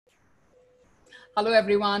Hello,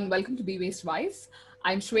 everyone. Welcome to Be Waste Wise.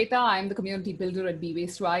 I'm Shweta. I'm the community builder at Be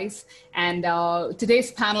Waste Wise. And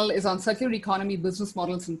today's panel is on circular economy business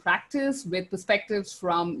models in practice with perspectives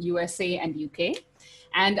from USA and UK.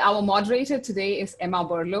 And our moderator today is Emma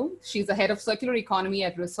Burlow. She's the head of circular economy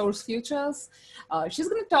at Resource Futures. She's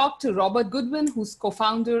going to talk to Robert Goodwin, who's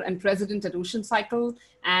co-founder and president at Ocean Cycle,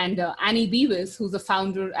 and Annie Beavis, who's the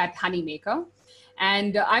founder at Honeymaker.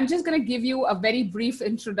 And I'm just going to give you a very brief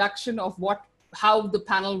introduction of how the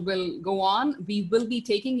panel will go on. We will be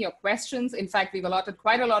taking your questions. In fact, we've allotted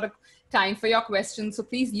quite a lot of time for your questions. So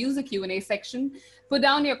please use the Q&A section. Put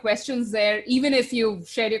down your questions there. Even if you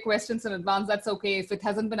share your questions in advance, that's okay. If it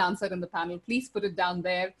hasn't been answered in the panel, please put it down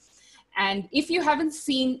there. And if you haven't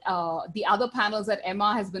seen the other panels that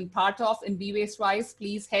Emma has been part of in Be Waste Wise,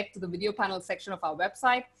 please head to the video panel section of our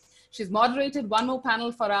website. She's moderated one more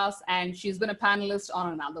panel for us, and she's been a panelist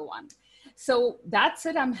on another one. So that's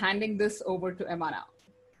it. I'm handing this over to Emma now.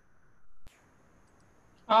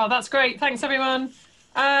 Oh, that's great. Thanks, everyone.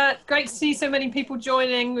 Great to see so many people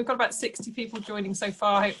joining. We've got about 60 people joining so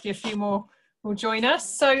far. Hopefully a few more will join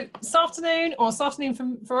us. So this afternoon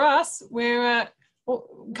for us, we're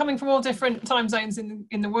coming from all different time zones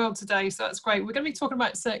in the world today. So that's great. We're going to be talking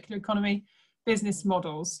about circular economy business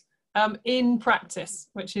models in practice,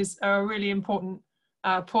 which is a really important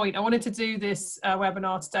point. I wanted to do this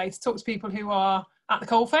webinar today to talk to people who are at the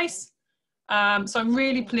coalface. So I'm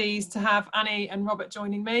really pleased to have Annie and Robert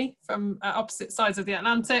joining me from opposite sides of the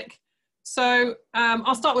Atlantic. So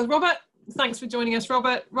I'll start with Robert. Thanks for joining us,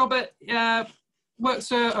 Robert. Robert works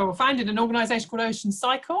for, or founded an organisation called Ocean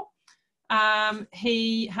Cycle.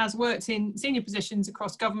 He has worked in senior positions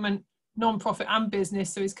across government, non-profit and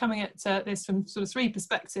business. So he's coming at this from sort of three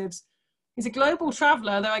perspectives. He's a global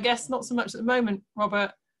traveller, though I guess not so much at the moment,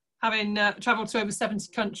 Robert, having travelled to over 70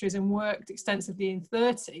 countries and worked extensively in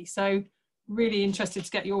 30. So really interested to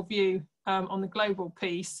get your view on the global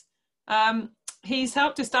piece. He's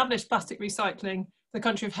helped establish plastic recycling for the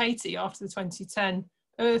country of Haiti after the 2010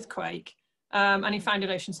 earthquake. And he founded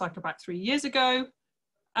Ocean Cycle about 3 years ago.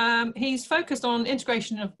 He's focused on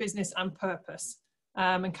integration of business and purpose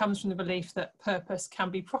and comes from the belief that purpose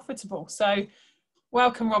can be profitable. So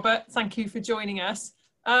welcome, Robert. Thank you for joining us.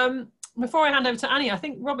 Before I hand over to Annie, I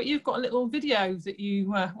think, Robert, you've got a little video that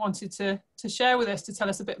you wanted to share with us to tell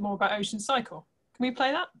us a bit more about Ocean Cycle. Can we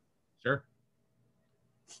play that? Sure.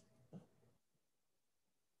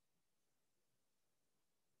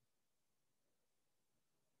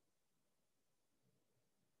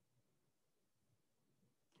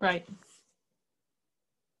 Right.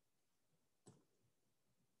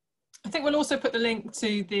 I think we'll also put the link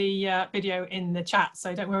to the video in the chat,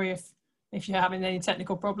 so don't worry if you're having any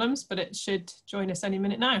technical problems, but it should join us any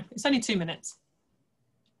minute now. It's only 2 minutes.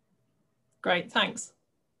 Great, thanks.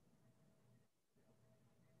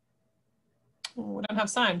 Oh, we don't have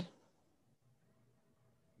sound.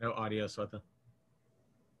 No audio, Sweta.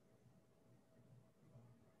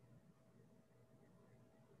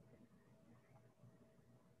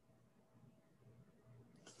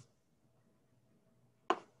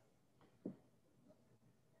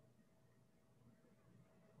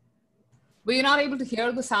 Were you not able to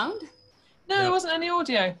hear the sound? No, there wasn't any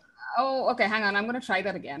audio. Oh, okay. Hang on. I'm going to try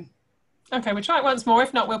that again. Okay, we'll try it once more.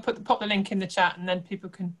 If not, we'll pop the link in the chat and then people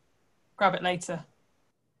can grab it later.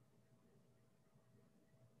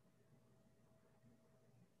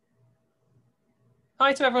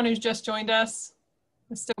 Hi to everyone who's just joined us.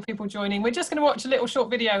 There's still people joining. We're just going to watch a little short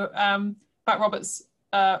video about Robert's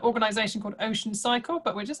organisation called Ocean Cycle,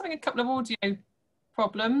 but we're just having a couple of audio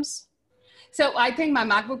problems. So I think my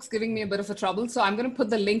MacBook's giving me a bit of a trouble. So I'm going to put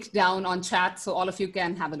the link down on chat so all of you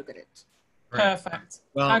can have a look at it. Right. Perfect.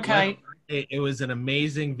 Well, okay. It was an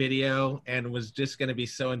amazing video and was just going to be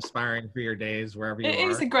so inspiring for your days wherever you are. It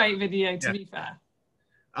is a great video, to be fair.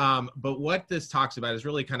 But what this talks about is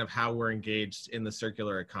really kind of how we're engaged in the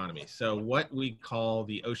circular economy. So what we call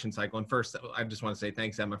the Ocean Cycle. And first, I just want to say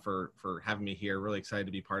thanks, Emma, for having me here. Really excited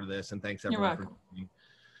to be part of this. And thanks, everyone, for joining.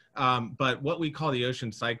 But what we call the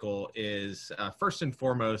Ocean Cycle is first and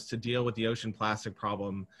foremost, to deal with the ocean plastic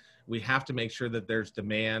problem, we have to make sure that there's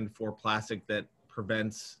demand for plastic that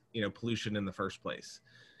prevents, pollution in the first place.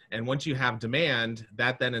 And once you have demand,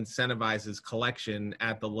 that then incentivizes collection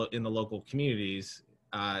in the local communities.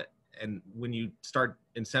 And when you start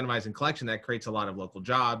incentivizing collection, that creates a lot of local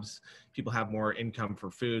jobs. People have more income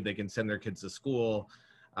for food. They can send their kids to school.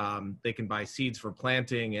 They can buy seeds for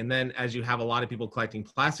planting. And then as you have a lot of people collecting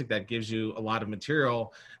plastic, that gives you a lot of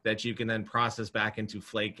material that you can then process back into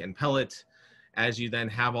flake and pellet. As you then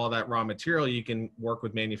have all that raw material, you can work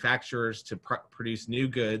with manufacturers to produce new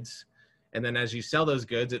goods. And then as you sell those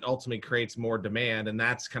goods, it ultimately creates more demand. And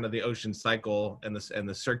that's kind of the ocean cycle and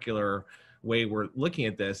the circular way we're looking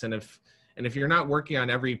at this. And if you're not working on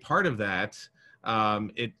every part of that,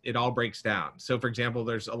 it all breaks down. So for example,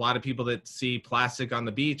 there's a lot of people that see plastic on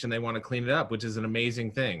the beach and they want to clean it up, which is an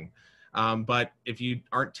amazing thing. But if you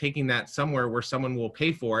aren't taking that somewhere where someone will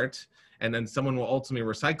pay for it and then someone will ultimately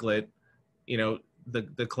recycle it, you know,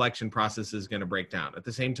 the collection process is going to break down. At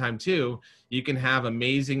the same time too, you can have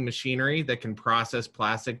amazing machinery that can process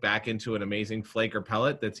plastic back into an amazing flake or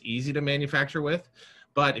pellet that's easy to manufacture with.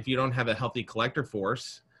 But if you don't have a healthy collector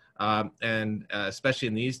force, especially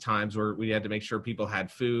in these times where we had to make sure people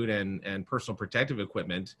had food and personal protective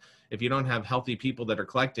equipment, if you don't have healthy people that are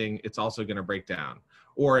collecting, it's also going to break down.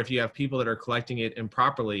 Or if you have people that are collecting it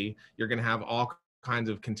improperly, you're going to have all kinds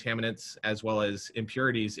of contaminants as well as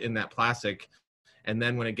impurities in that plastic. And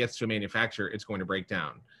then when it gets to a manufacturer, it's going to break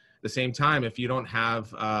down. At the same time, if you don't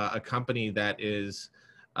have a company that is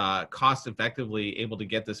cost effectively able to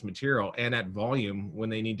get this material and at volume when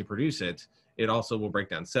they need to produce it, it also will break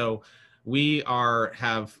down. So we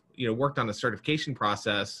have worked on a certification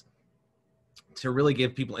process to really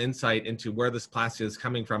give people insight into where this plastic is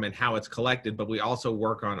coming from and how it's collected, but we also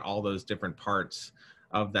work on all those different parts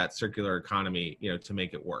of that circular economy, to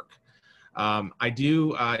make it work. I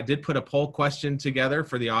did put a poll question together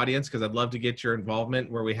for the audience because I'd love to get your involvement,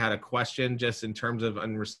 where we had a question just in terms of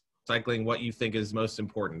recycling, what you think is most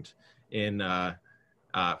important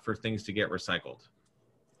for things to get recycled.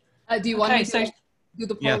 Do you want me to do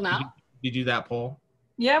the poll now? Did you do that poll?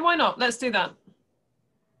 Yeah, why not? Let's do that.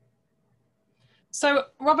 So,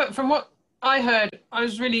 Robert, from what I heard, I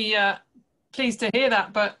was really pleased to hear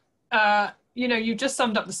that. But, you just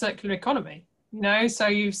summed up the circular economy, so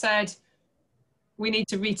you've said we need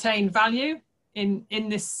to retain value in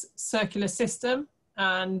this circular system,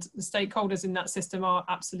 and the stakeholders in that system are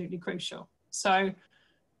absolutely crucial. So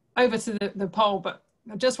over to the poll, but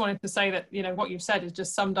I just wanted to say that, what you've said is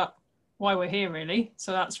just summed up why we're here, really.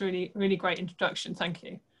 So that's really, really great introduction. Thank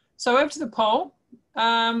you. So over to the poll.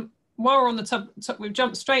 While we're on the top, we've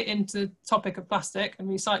jumped straight into the topic of plastic and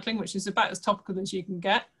recycling, which is about as topical as you can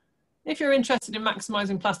get. If you're interested in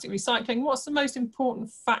maximizing plastic recycling, what's the most important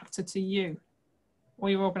factor to you or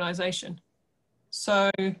your organization? So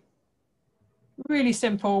really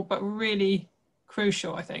simple, but really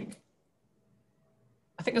crucial, I think.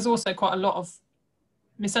 I think there's also quite a lot of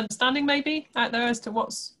misunderstanding maybe out there as to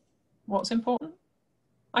what's important.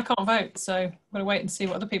 I can't vote, so I'm going to wait and see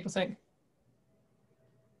what other people think.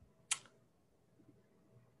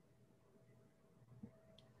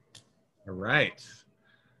 All right.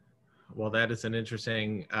 Well, that is an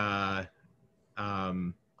interesting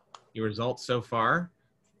results so far.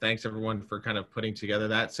 Thanks everyone for kind of putting together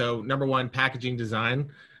that. So number one, packaging design,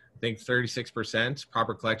 I think 36%,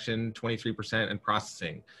 proper collection, 23%, and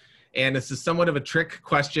processing. And this is somewhat of a trick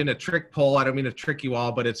question, a trick poll. I don't mean to trick you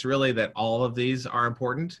all, but it's really that all of these are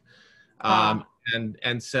important.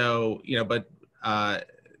 And so,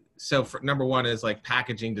 so for number one is like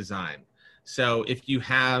packaging design. So if you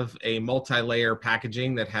have a multi-layer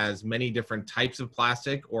packaging that has many different types of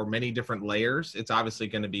plastic or many different layers, it's obviously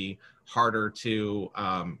going to be harder to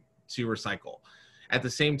recycle. At the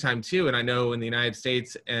same time too, and I know in the United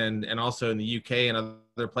States and also in the UK and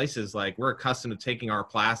other places, like we're accustomed to taking our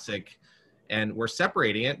plastic and we're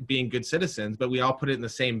separating it, being good citizens, but we all put it in the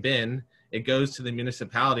same bin. It goes to the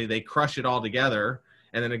municipality, they crush it all together,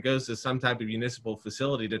 and then it goes to some type of municipal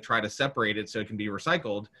facility to try to separate it so it can be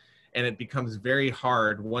recycled. And it becomes very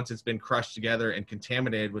hard once it's been crushed together and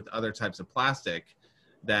contaminated with other types of plastic,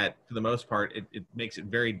 that for the most part, it makes it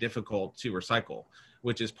very difficult to recycle,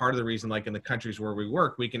 which is part of the reason, like in the countries where we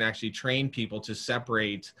work, we can actually train people to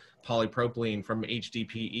separate polypropylene from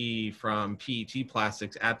HDPE, from PET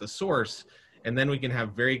plastics at the source. And then we can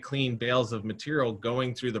have very clean bales of material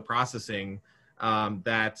going through the processing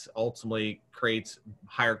that ultimately creates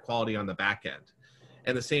higher quality on the back end.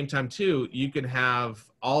 At the same time too, you can have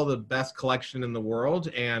all the best collection in the world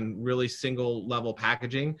and really single level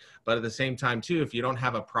packaging. But at the same time too, if you don't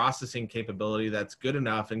have a processing capability that's good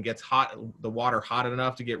enough and gets the water hot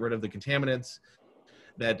enough to get rid of the contaminants,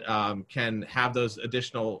 that can have those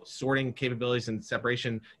additional sorting capabilities and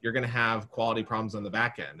separation, you're going to have quality problems on the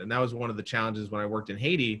back end. And that was one of the challenges when I worked in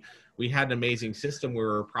Haiti. We had an amazing system where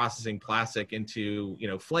we were processing plastic into,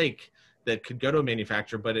 flake that could go to a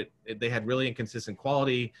manufacturer, but they had really inconsistent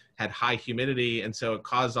quality, had high humidity, and so it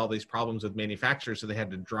caused all these problems with manufacturers. So they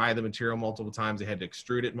had to dry the material multiple times, they had to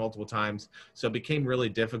extrude it multiple times. So it became really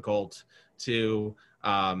difficult to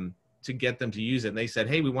get them to use it. And they said,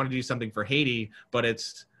 hey, we want to do something for Haiti, but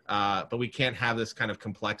it's but we can't have this kind of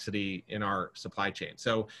complexity in our supply chain.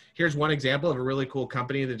 So here's one example of a really cool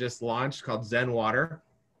company that just launched called Zen Water.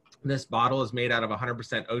 This bottle is made out of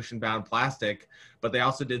 100% ocean-bound plastic, but they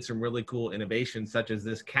also did some really cool innovations, such as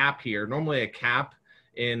this cap here. Normally a cap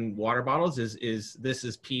in water bottles is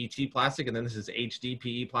PET plastic, and then this is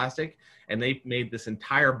HDPE plastic, and they made this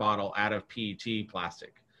entire bottle out of PET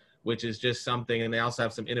plastic, which is just something. And they also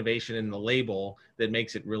have some innovation in the label that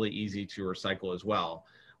makes it really easy to recycle as well.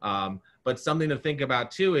 But something to think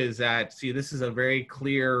about too is that, see, this is a very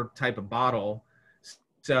clear type of bottle.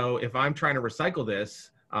 So if I'm trying to recycle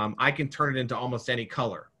this, I can turn it into almost any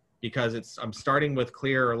color, because I'm starting with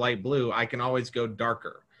clear or light blue. I can always go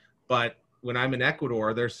darker. But when I'm in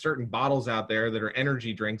Ecuador, there's certain bottles out there that are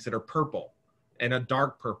energy drinks that are purple and a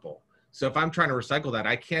dark purple. So if I'm trying to recycle that,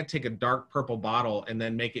 I can't take a dark purple bottle and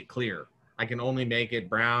then make it clear. I can only make it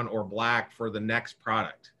brown or black for the next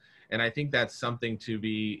product. And I think that's something to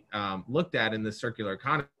be looked at in the circular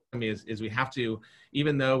economy. Is we have to,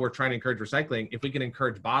 even though we're trying to encourage recycling, if we can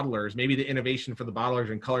encourage bottlers, maybe the innovation for the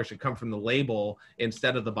bottlers and color should come from the label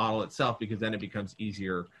instead of the bottle itself, because then it becomes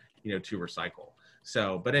easier, to recycle.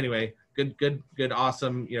 So, but anyway, good,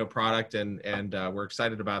 awesome, product, and we're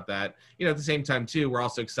excited about that. At the same time too, we're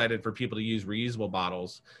also excited for people to use reusable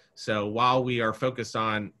bottles. So while we are focused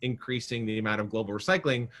on increasing the amount of global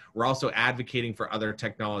recycling, we're also advocating for other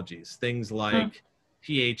technologies, things like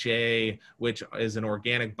PHA, which is an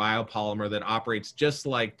organic biopolymer that operates just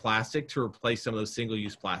like plastic to replace some of those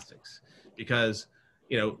single-use plastics. Because,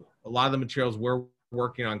 a lot of the materials we're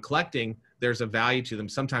working on collecting, there's a value to them.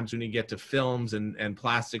 Sometimes when you get to films and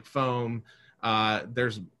plastic foam,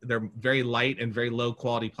 they're very light and very low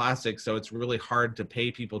quality plastic, so it's really hard to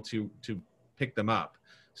pay people to pick them up.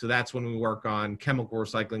 So that's when we work on chemical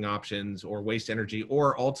recycling options or waste energy,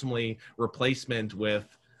 or ultimately replacement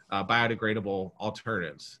with biodegradable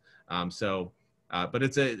alternatives. But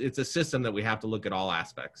it's a system that we have to look at all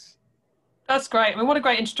aspects. That's great. I mean, what a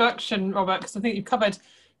great introduction, Robert, because I think you've covered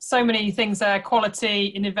so many things there: quality,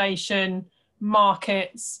 innovation,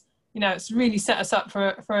 markets. It's really set us up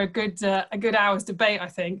for a good hour's debate, I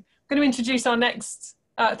think. I'm going to introduce our next,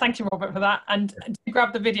 thank you, Robert, for that. And do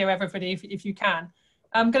grab the video, everybody, if you can.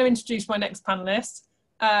 I'm going to introduce my next panellist,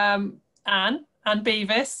 Anne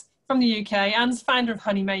Beavis from the UK. Anne's founder of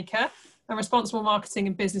Honeymaker, a responsible marketing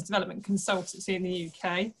and business development consultancy in the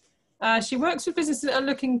UK. She works with businesses that are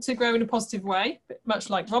looking to grow in a positive way, much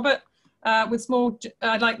like Robert, with small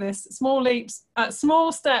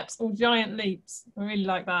steps or giant leaps. I really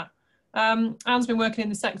like that. Anne's been working in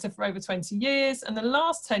the sector for over 20 years, and the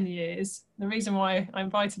last 10 years, the reason why I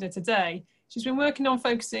invited her today, she's been working on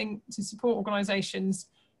focusing to support organisations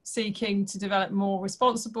seeking to develop more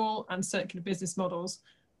responsible and circular business models.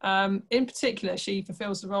 In particular, she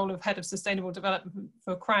fulfills the role of Head of Sustainable Development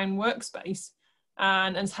for Crown Workspace,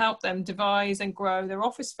 and has helped them devise and grow their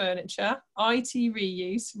office furniture, IT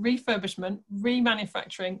reuse, refurbishment,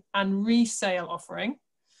 remanufacturing and resale offering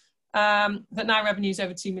that now revenues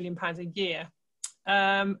over £2 million a year,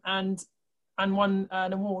 and won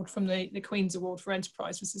an award from the Queen's Award for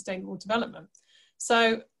Enterprise for Sustainable Development.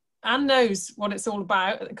 So Anne knows what it's all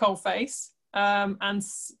about at the coalface, and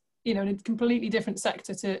in a completely different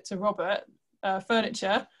sector to Robert,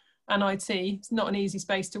 furniture and IT. It's not an easy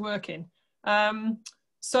space to work in.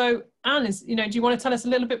 So Anne, do you want to tell us a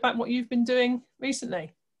little bit about what you've been doing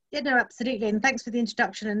recently? Yeah, no, absolutely. And thanks for the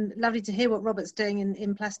introduction, and lovely to hear what Robert's doing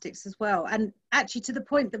in plastics as well. And actually, to the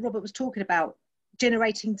point that Robert was talking about,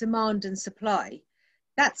 generating demand and supply,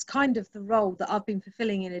 that's kind of the role that I've been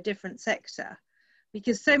fulfilling in a different sector,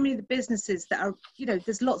 because so many of the businesses that are,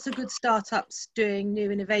 there's lots of good startups doing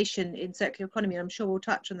new innovation in circular economy, and I'm sure we'll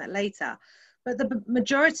touch on that later. But the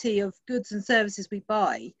majority of goods and services we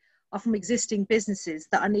buy are from existing businesses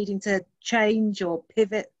that are needing to change or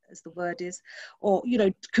pivot, as the word is, or,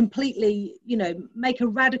 completely, make a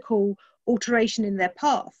radical alteration in their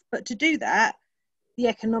path. But to do that, the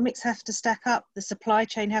economics have to stack up, the supply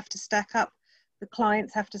chain have to stack up, the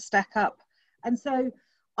clients have to stack up. And so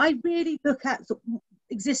I really look at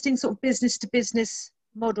existing sort of business to business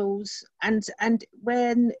models, and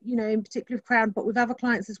when, in particular with Crown, but with other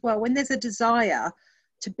clients as well, when there's a desire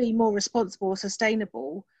to be more responsible or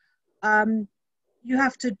sustainable, you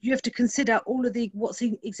have to consider all of what's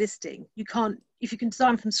existing. You can't, if you can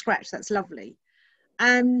design from scratch, that's lovely.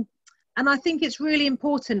 And I think it's really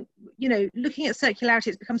important, looking at circularity,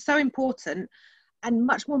 it's become so important and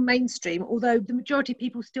much more mainstream, although the majority of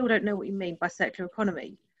people still don't know what you mean by circular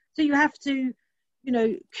economy. So you have to,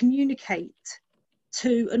 communicate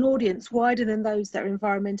to an audience wider than those that are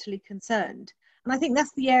environmentally concerned. And I think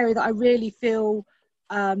that's the area that I really feel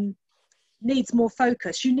needs more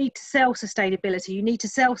focus. You need to sell sustainability. You need to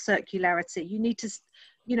sell circularity. You need to,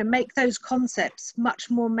 make those concepts much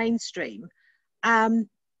more mainstream.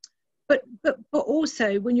 But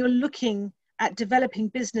also, when you're looking at developing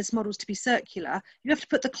business models to be circular, you have to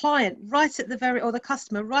put the client right at or the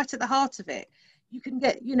customer right at the heart of it. You can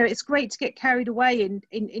get, it's great to get carried away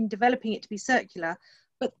in developing it to be circular,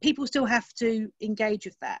 but people still have to engage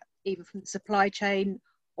with that, either from the supply chain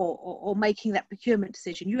or making that procurement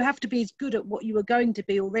decision. You have to be as good at what you are going to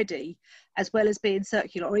be already, as well as being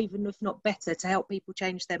circular, or even if not better, to help people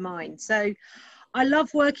change their mind. So I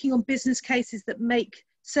love working on business cases that make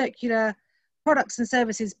circular products and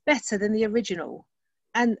services better than the original.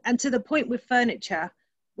 And to the point with furniture,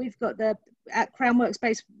 we've got at Crown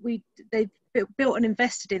Workspace, they've built and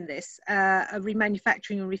invested in this, a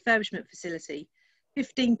remanufacturing and refurbishment facility,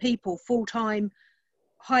 15 people, full-time,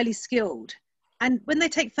 highly skilled. And when they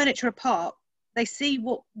take furniture apart, they see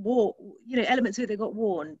what elements of it that got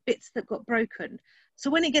worn, bits that got broken. So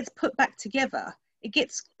when it gets put back together, it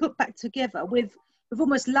gets put back together with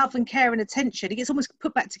almost love and care and attention. It gets almost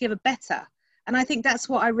put back together better. And I think that's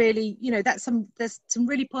what I really, there's some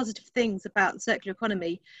really positive things about the circular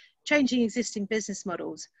economy, changing existing business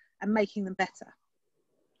models and making them better.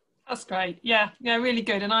 That's great. Yeah, really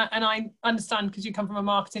good. And I understand, because you come from a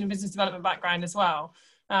marketing and business development background as well.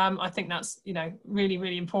 I think that's, really,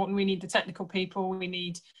 really important. We need the technical people, we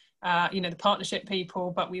need, the partnership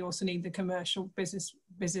people, but we also need the commercial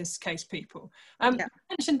business case people. You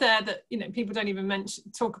mentioned there that, people don't even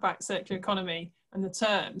talk about circular economy and the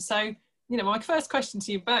term. So, my first question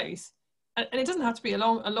to you both, and it doesn't have to be a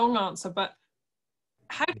long answer, but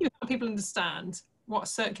how do you help people understand what a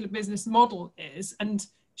circular business model is? And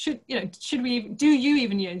do you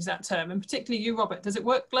even use that term? And particularly you, Robert, does it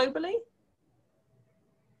work globally?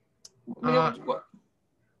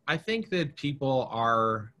 I think that people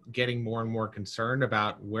are getting more and more concerned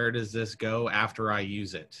about, where does this go after I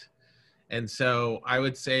use it? And so I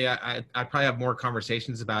would say I probably have more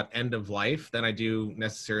conversations about end of life than I do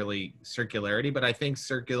necessarily circularity, but I think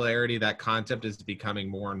circularity, that concept, is becoming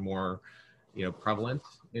more and more, prevalent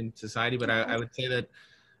in society. But I would say that,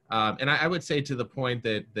 and I would say to the point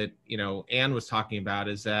that Anne was talking about,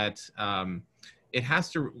 is that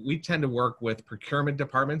we tend to work with procurement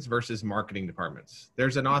departments versus marketing departments.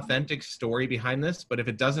 There's an authentic story behind this, but if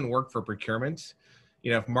it doesn't work for procurement,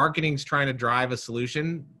 if marketing's trying to drive a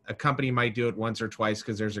solution, a company might do it once or twice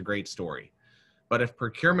because there's a great story. But if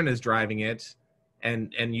procurement is driving it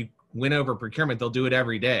and you win over procurement, they'll do it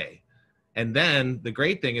every day. And then the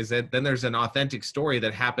great thing is that then there's an authentic story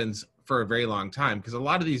that happens for a very long time, because a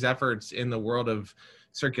lot of these efforts in the world of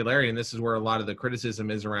circularity, and this is where a lot of the criticism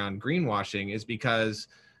is around greenwashing, is because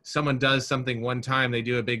someone does something one time, they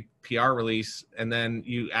do a big PR release, and then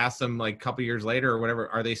you ask them like a couple years later or whatever,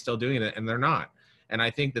 are they still doing it? And they're not. And I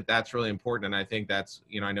think that that's really important. And I think that's,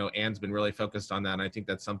 I know Anne's been really focused on that. And I think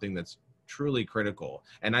that's something that's truly critical.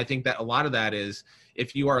 And I think that a lot of that is,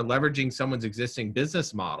 if you are leveraging someone's existing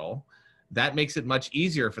business model, that makes it much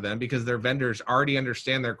easier for them, because their vendors already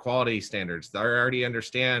understand their quality standards. They already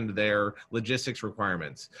understand their logistics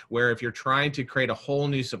requirements. Where if you're trying to create a whole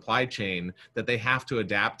new supply chain that they have to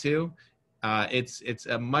adapt to, it's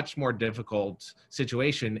a much more difficult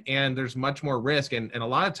situation, and there's much more risk. And a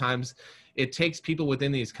lot of times it takes people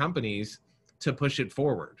within these companies to push it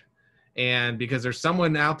forward. And because there's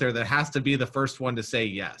someone out there that has to be the first one to say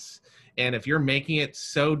yes. And if you're making it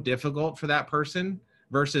so difficult for that person,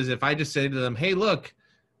 versus if I just say to them, hey, look,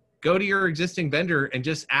 go to your existing vendor and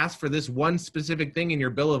just ask for this one specific thing in your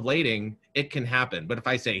bill of lading, it can happen. But if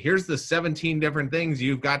I say, here's the 17 different things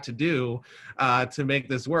you've got to do to make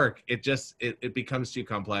this work, it becomes too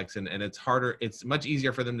complex, and it's harder. It's much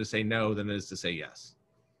easier for them to say no than it is to say yes.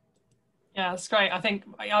 Yeah, that's great. I think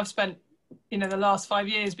I've spent, the last 5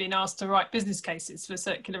 years being asked to write business cases for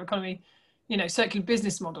circular economy, circular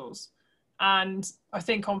business models. And I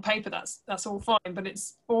think on paper that's all fine, but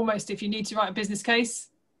it's almost, if you need to write a business case,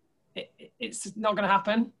 it's not going to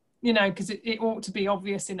happen, because it ought to be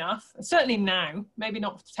obvious enough. Certainly now, maybe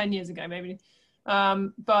not 10 years ago, maybe,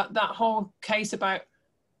 but that whole case about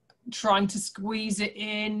trying to squeeze it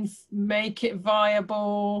in, make it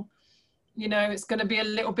viable, it's going to be a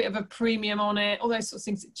little bit of a premium on it, all those sorts of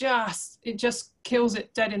things. It just kills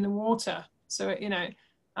it dead in the water. So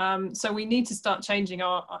so we need to start changing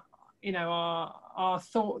our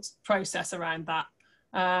thought process around that,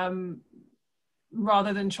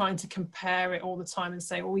 rather than trying to compare it all the time and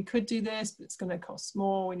say, well, we could do this, but it's going to cost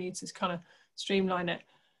more. We need to kind of streamline it.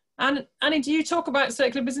 And Annie, do you talk about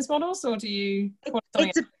circular business models, or do you?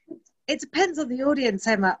 It depends on the audience,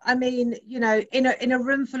 Emma. I mean, you know, in a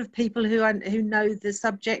room full of people who know the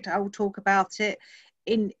subject, I will talk about it.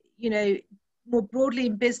 In, you know, more broadly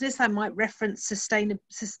in business, I might reference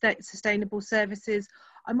sustainable services.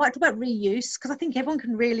 I might talk about reuse, because I think everyone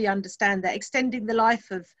can really understand that, extending the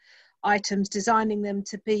life of items, designing them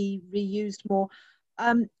to be reused more.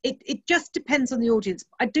 It just depends on the audience.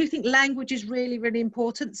 I do think language is really, really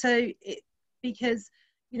important. So because,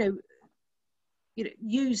 you know,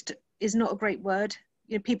 used is not a great word.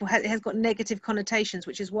 You know, it has got negative connotations,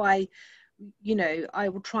 which is why, you know, I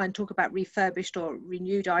will try and talk about refurbished or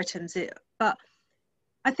renewed items. But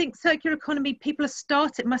I think circular economy, people are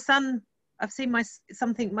starting. My son, I've seen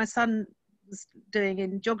something my son was doing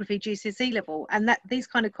in geography GCSE level, and that these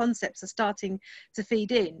kind of concepts are starting to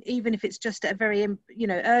feed in, even if it's just at a very, you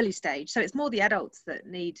know, early stage. So it's more the adults that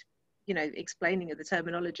need, you know, explaining of the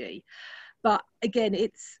terminology. But again,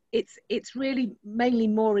 it's really mainly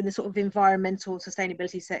more in the sort of environmental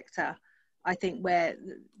sustainability sector, I think, where,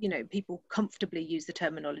 you know, people comfortably use the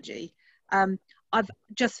terminology. I've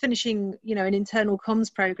just finishing, you know, an internal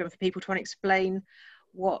comms program for people trying to explain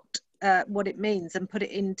what it means and put it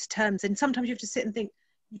into terms. And sometimes you have to sit and think,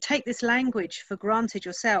 you take this language for granted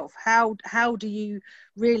yourself. How do you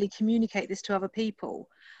really communicate this to other people?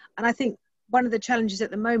 And I think one of the challenges at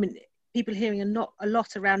the moment, people hearing a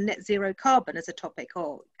lot around net zero carbon as a topic,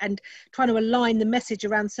 and trying to align the message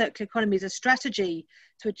around circular economy as a strategy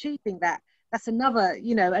to achieving that. That's another,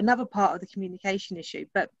 you know, another part of the communication issue.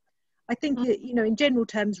 But I think, you know, in general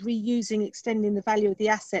terms, reusing, extending the value of the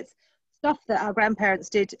assets, stuff that our grandparents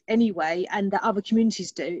did anyway, and that other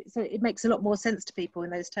communities do. So it makes a lot more sense to people in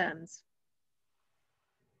those terms.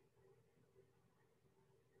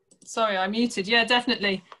 Sorry, I muted. Yeah,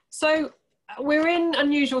 definitely. So we're in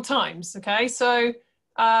unusual times, okay? So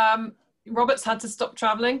Robert's had to stop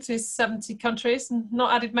traveling to 70 countries and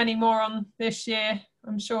not added many more on this year,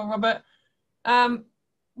 I'm sure, Robert.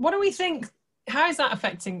 What do we think, how is that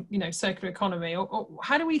affecting, you know, circular economy? Or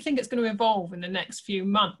how do we think it's going to evolve in the next few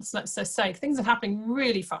months? Let's just say things are happening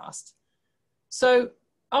really fast. So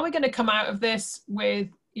are we going to come out of this with,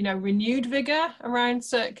 you know, renewed vigor around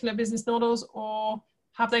circular business models, or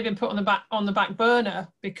have they been put on the back burner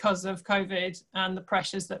because of COVID and the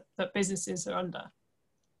pressures that businesses are under?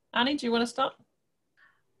 Annie, do you want to start?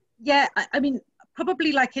 Yeah, I mean,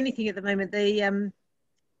 probably like anything at the moment,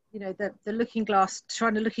 you know, the looking glass,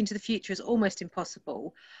 trying to look into the future is almost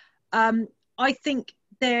impossible. I think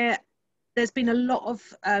there's been a lot of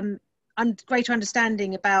greater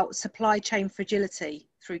understanding about supply chain fragility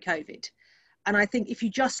through COVID. And I think if you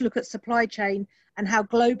just look at supply chain and how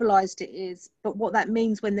globalized it is, but what that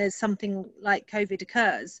means when there's something like COVID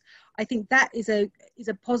occurs, I think that is a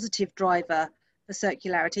positive driver for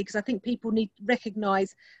circularity, because I think people need to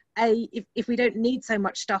recognize, if we don't need so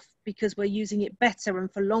much stuff because we're using it better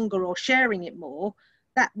and for longer, or sharing it more,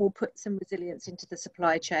 that will put some resilience into the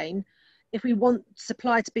supply chain. If we want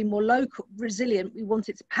supply to be more resilient, we want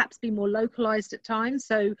it to perhaps be more localized at times.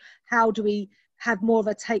 So how do we have more of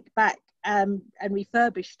a take back and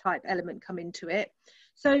refurbish type element come into it?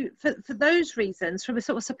 So for those reasons, from a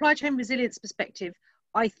sort of supply chain resilience perspective,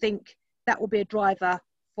 I think that will be a driver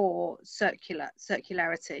for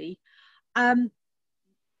circularity.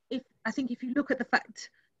 I think if you look at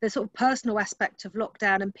the sort of personal aspect of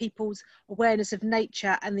lockdown and people's awareness of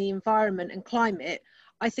nature and the environment and climate,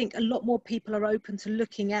 I think a lot more people are open to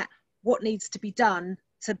looking at what needs to be done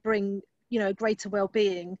to bring, you know, greater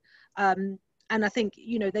well-being. And I think,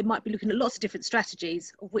 you know, they might be looking at lots of different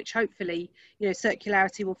strategies, of which hopefully, you know,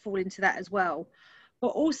 circularity will fall into that as well. But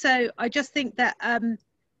also, I just think that,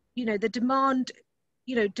 you know, the demand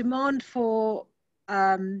for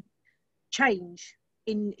change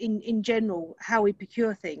in general, how we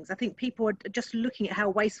procure things. I think people are just looking at how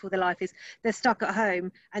wasteful their life is. They're stuck at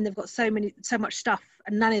home and they've got so much stuff,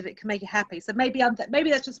 and none of it can make you happy. So maybe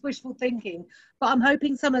that's just wishful thinking, but I'm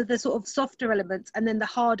hoping some of the sort of softer elements and then the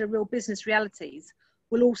harder real business realities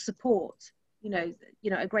will all support, you know,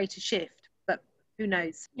 a greater shift. But who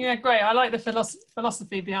knows? Yeah, great. I like the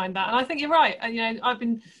philosophy behind that, and I think you're right. You know, I've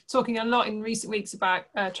been talking a lot in recent weeks about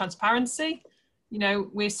transparency. You know,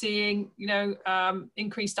 we're seeing, you know,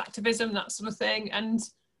 increased activism, that sort of thing. And,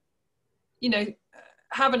 you know,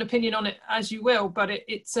 have an opinion on it as you will, but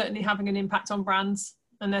it's certainly having an impact on brands,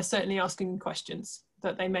 and they're certainly asking questions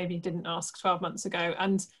that they maybe didn't ask 12 months ago.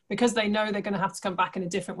 And because they know they're going to have to come back in a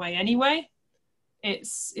different way anyway,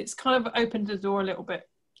 it's kind of opened the door a little bit,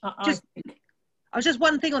 I think. I was just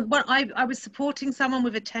one thing on what I was supporting someone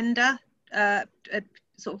with a tender,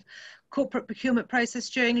 sort of corporate procurement process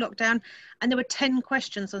during lockdown, and there were 10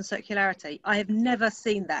 questions on circularity. I have never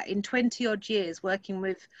seen that in 20 odd years working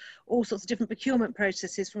with all sorts of different procurement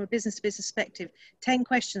processes from a business to business perspective. 10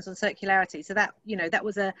 questions on circularity. So that, you know, that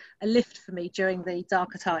was a lift for me during the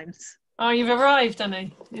darker times. Oh, you've arrived,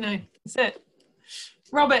 Annie. You know, that's it.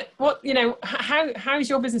 Robert, what, you know, how's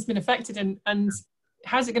your business been affected, and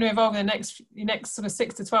how's it going to evolve in the next sort of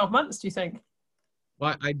 6 to 12 months, do you think?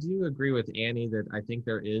 Well, I do agree with Annie that I think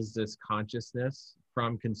there is this consciousness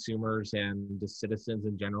from consumers and the citizens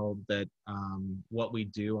in general that what we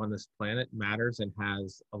do on this planet matters and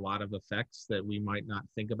has a lot of effects that we might not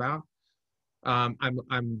think about.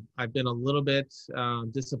 I've been a little bit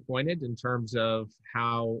disappointed in terms of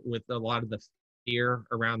how, with a lot of the fear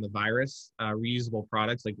around the virus, reusable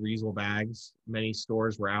products like reusable bags, many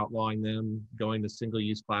stores were outlawing them, going to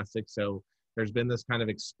single-use plastic. So there's been this kind of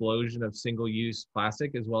explosion of single-use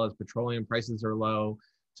plastic, as well as petroleum prices are low.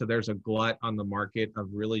 So there's a glut on the market of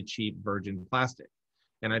really cheap virgin plastic.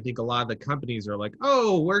 And I think a lot of the companies are like,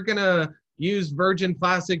 oh, we're going to use virgin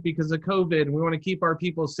plastic because of COVID and we want to keep our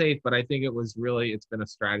people safe. But I think it's been a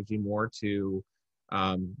strategy more to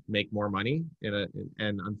make more money, and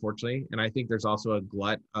unfortunately. And I think there's also a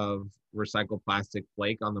glut of recycled plastic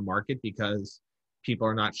flake on the market because people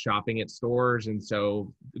are not shopping at stores, and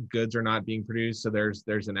so goods are not being produced. So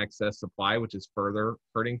there's an excess supply, which is further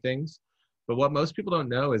hurting things. But what most people don't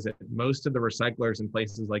know is that most of the recyclers in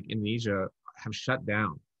places like Indonesia have shut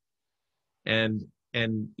down. And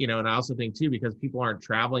you know, and I also think too, because people aren't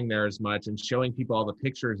traveling there as much and showing people all the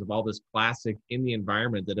pictures of all this plastic in the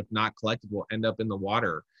environment that, if not collected, will end up in the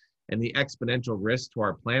water, and the exponential risk to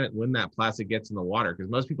our planet when that plastic gets in the water. Because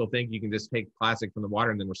most people think you can just take plastic from the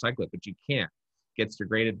water and then recycle it, but you can't. Gets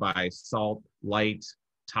degraded by salt, light,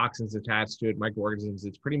 toxins attached to it, microorganisms.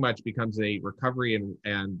 It pretty much becomes a recovery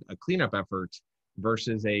and a cleanup effort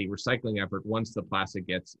versus a recycling effort once the plastic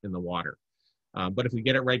gets in the water. But if we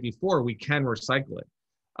get it right before, we can recycle it.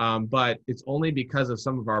 But it's only because of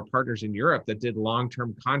some of our partners in Europe that did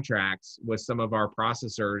long-term contracts with some of our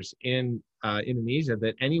processors in Indonesia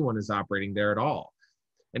that anyone is operating there at all.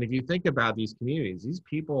 And if you think about these communities, these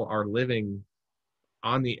people are living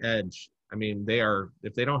on the edge. I mean,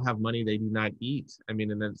 if they don't have money, they do not eat. I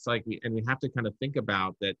mean, and it's like, we have to kind of think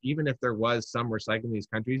about that. Even if there was some recycling in these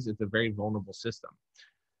countries, it's a very vulnerable system.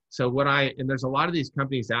 So and there's a lot of these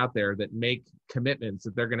companies out there that make commitments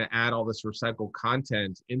that they're going to add all this recycled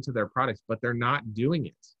content into their products, but they're not doing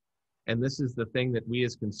it. And this is the thing that we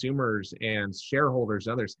as consumers and shareholders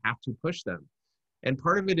and others have to push them. And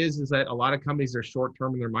part of it is that a lot of companies are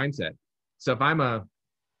short-term in their mindset. So if I'm a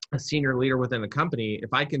senior leader within a company,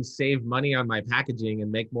 if I can save money on my packaging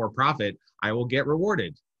and make more profit, I will get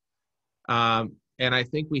rewarded. And I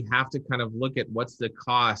think we have to kind of look at what's the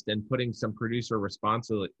cost and putting some producer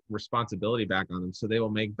responsibility back on them so they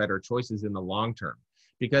will make better choices in the long term.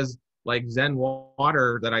 Because like Zen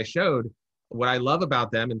Water that I showed, what I love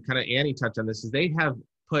about them, and kind of Annie touched on this, is they have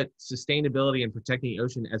put sustainability and protecting the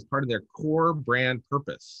ocean as part of their core brand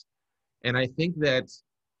purpose. And I think that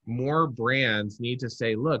more brands need to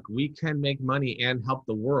say, look, we can make money and help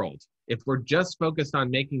the world. If we're just focused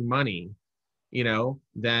on making money, you know,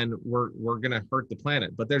 then we're going to hurt the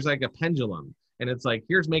planet. But there's like a pendulum, and it's like,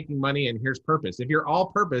 here's making money and here's purpose. If you're all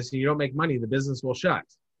purpose and you don't make money, the business will shut.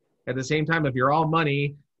 At the same time, if you're all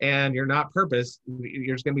money and you're not purpose,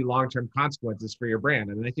 there's going to be long-term consequences for your brand.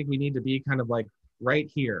 And I think we need to be kind of like right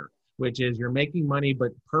here, which is you're making money,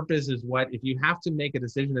 but purpose is what, if you have to make a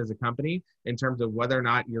decision as a company in terms of whether or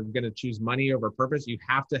not you're going to choose money over purpose, you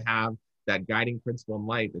have to have that guiding principle in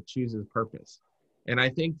life that chooses purpose. And I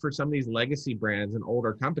think for some of these legacy brands and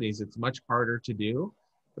older companies, it's much harder to do,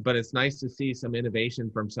 but it's nice to see some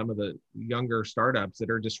innovation from some of the younger startups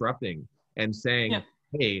that are disrupting and saying,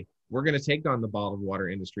 hey, we're going to take on the bottled water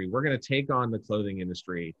industry. We're going to take on the clothing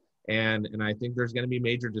industry. And I think there's going to be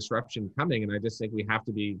major disruption coming. And I just think we have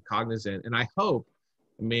to be cognizant. And I hope,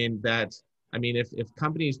 if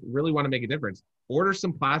companies really want to make a difference, order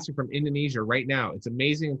some plastic from Indonesia right now. It's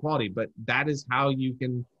amazing in quality, but that is how you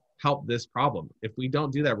can help this problem. If we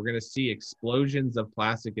don't do that, we're going to see explosions of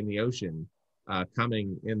plastic in the ocean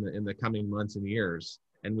coming in the coming months and years.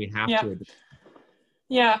 And we have to.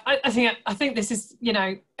 Yeah, I think this is, you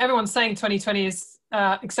know, everyone's saying 2020 is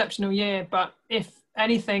exceptional year, but if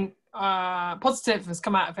anything positive has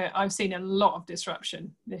come out of it, I've seen a lot of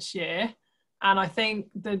disruption this year, and I think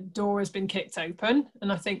the door has been kicked open,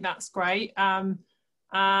 and I think that's great.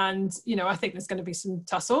 And you know, I think there's going to be some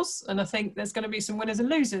tussles, and I think there's going to be some winners and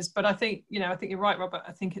losers. But I think, you know, I think you're right, Robert.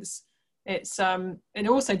 I think it's and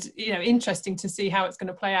also, you know, interesting to see how it's going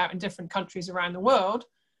to play out in different countries around the world,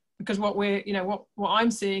 because what we're, you know, what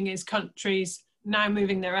I'm seeing is countries now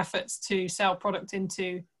moving their efforts to sell product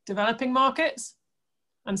into developing markets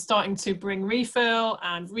and starting to bring refill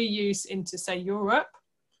and reuse into, say, Europe,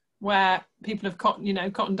 where people have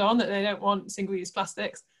cottoned on that they don't want single-use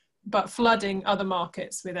plastics, but flooding other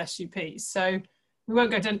markets with SUPs. So we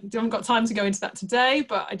won't haven't got time to go into that today,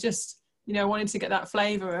 but I just, you know, wanted to get that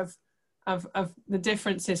flavour of the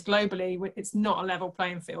differences globally. It's not a level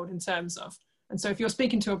playing field in terms of, and so if you're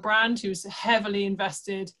speaking to a brand who's heavily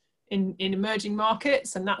invested in emerging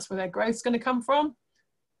markets, and that's where their growth's going to come from,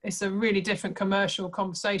 it's a really different commercial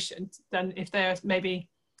conversation than if they're maybe,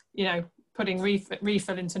 you know, putting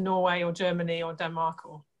refill into Norway or Germany or Denmark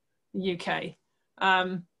or the UK.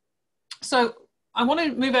 So I want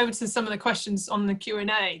to move over to some of the questions on the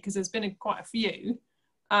Q&A, because there's been quite a few.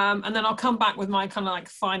 And then I'll come back with my kind of like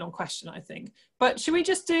final question, I think. But should we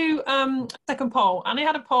just do a second poll? Annie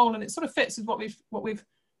had a poll, and it sort of fits with what we've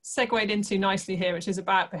segued into nicely here, which is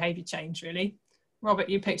about behaviour change, really. Robert,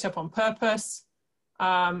 you picked up on purpose,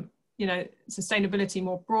 you know, sustainability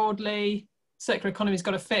more broadly. Circular economy's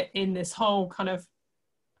got to fit in this whole kind of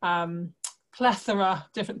plethora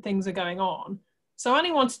of different things are going on. So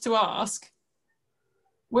Annie wanted to ask,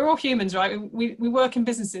 we're all humans, right? We work in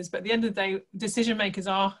businesses, but at the end of the day, decision makers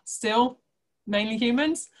are still mainly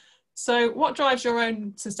humans. So what drives your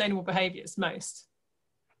own sustainable behaviours most?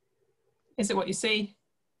 Is it what you see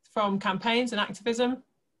from campaigns and activism?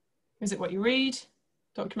 Is it what you read,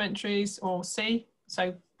 documentaries, or see?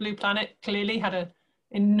 So Blue Planet clearly had an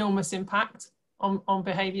enormous impact on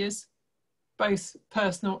behaviours, both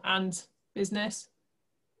personal and business.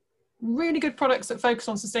 Really good products that focus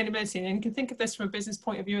on sustainability, and you can think of this from a business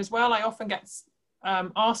point of view as well. I often get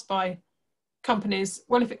asked by companies,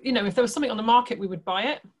 well, if there was something on the market, we would buy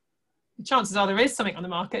it. The chances are there is something on the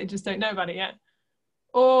market, you just don't know about it yet.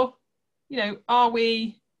 Or, you know, are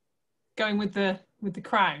we going with the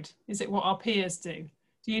crowd? Is it what our peers do?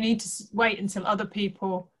 Do you need to wait until other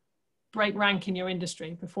people break rank in your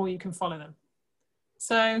industry before you can follow them?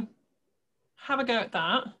 So have a go at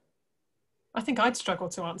that. I think I'd struggle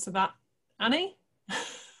to answer that. Annie?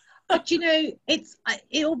 But, you know,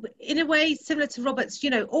 it'll in a way similar to Robert's, you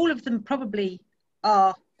know, all of them probably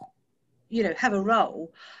are, you know, have a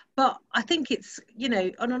role. But I think it's, you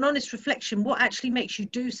know, on an honest reflection, what actually makes you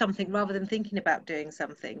do something rather than thinking about doing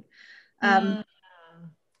something.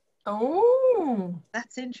 Oh,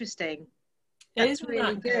 that's interesting. That's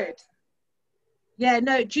really good. Yeah,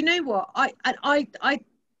 no, do you know what?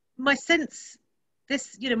 My sense,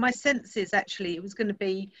 this, you know, my sense is actually it was going to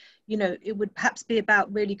be, you know, it would perhaps be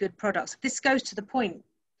about really good products. This goes to the point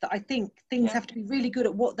that I think things have to be really good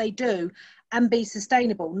at what they do and be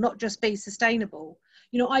sustainable, not just be sustainable.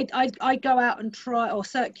 You know, I go out and try, or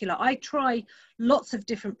circular, I try lots of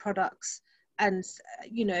different products, and,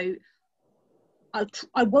 you know,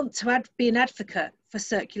 I want to be an advocate for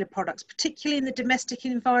circular products, particularly in the domestic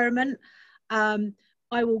environment.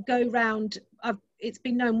 I will go round, it's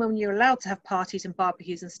been known when you're allowed to have parties and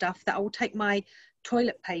barbecues and stuff, that I will take my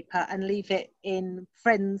toilet paper and leave it in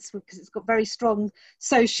Friends, because it's got very strong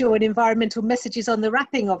social and environmental messages on the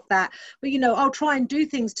wrapping of that. But, you know, I'll try and do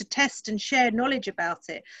things to test and share knowledge about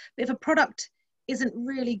it. But if a product isn't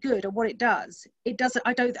really good at what it does,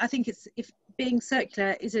 I think if being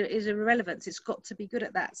circular is a relevance, it's got to be good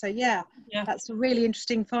at that. So yeah, that's really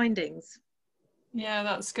interesting findings. Yeah,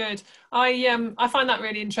 that's good. I find that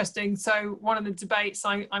really interesting. So one of the debates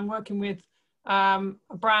I'm working with a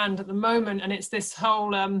brand at the moment, and it's this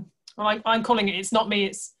whole I'm calling it, it's not me,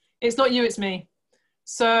 it's not you, it's me.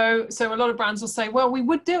 So a lot of brands will say, well, we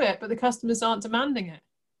would do it, but the customers aren't demanding it.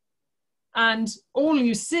 And all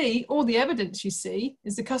the evidence you see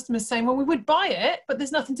is the customers saying, well, we would buy it, but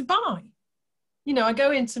there's nothing to buy. You know, I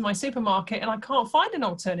go into my supermarket and I can't find an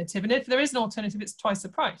alternative, and if there is an alternative, it's twice the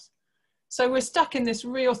price. So we're stuck in this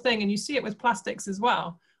real thing, and you see it with plastics as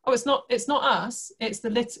well. Oh, it's not us. It's the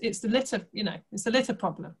litter. You know, it's the litter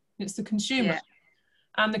problem. It's the consumer,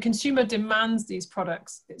 and the consumer demands these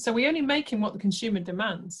products. So we're only making what the consumer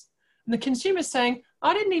demands, and the consumer's saying,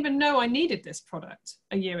 "I didn't even know I needed this product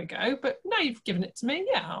a year ago, but now you've given it to me.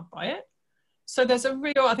 Yeah, I'll buy it." So there's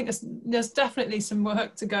I think there's definitely some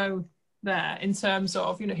work to go there in terms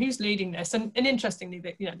of, you know, who's leading this, and interestingly,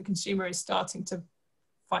 the consumer is starting to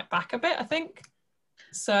fight back a bit, I think.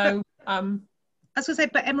 So I was going to say,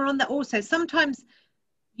 but Emma, on that also, sometimes,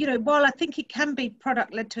 you know, while I think it can be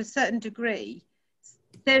product led to a certain degree,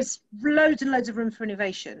 there's loads and loads of room for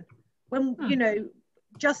innovation. When you know,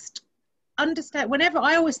 just understand,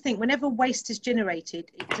 I always think whenever waste is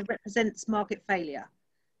generated, it represents market failure.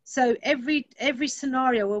 So every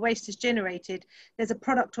scenario where waste is generated, there's a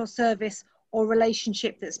product or service or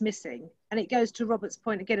relationship that's missing. And it goes to Robert's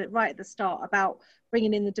point again right at the start about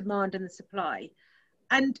bringing in the demand and the supply.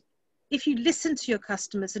 And if you listen to your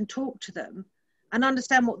customers and talk to them and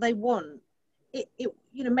understand what they want,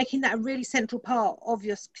 making that a really central part of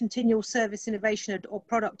your continual service innovation or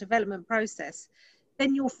product development process,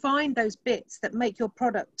 then you'll find those bits that make your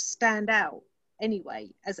product stand out anyway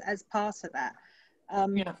as part of that. I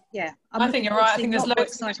think you're right. I think there's loads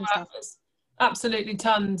exciting stuff. Absolutely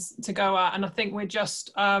tons to go at, and I think we're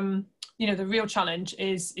just the real challenge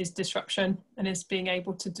is disruption, and is being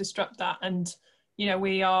able to disrupt that. And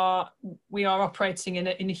we are operating in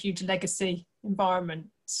a huge legacy environment,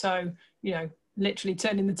 so literally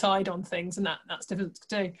turning the tide on things, and that's difficult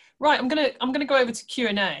to do. Right, I'm gonna go over to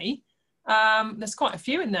Q&A. There's quite a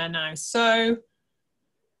few in there now, so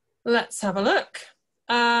let's have a look.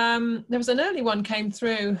 There was an early one came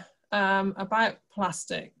through about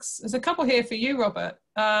plastics. There's a couple here for you, Robert.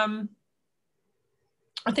 I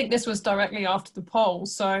think this was directly after the poll.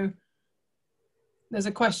 So there's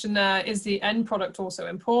a question there, is the end product also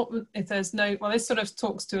important? If there's no, well, this sort of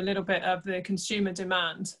talks to a little bit of the consumer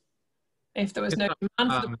demand. If there was no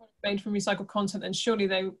demand for the product made from recycled content, then surely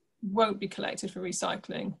they won't be collected for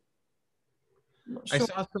recycling. Sure. I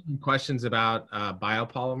saw some questions about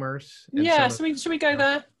biopolymers. Yeah, should we go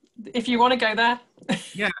there? If you want to go there.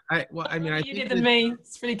 Yeah, I think you did than me.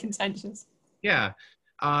 It's really contentious. Yeah,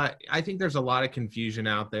 I think there's a lot of confusion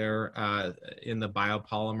out there in the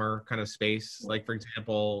biopolymer kind of space. Like, for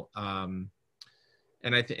example, and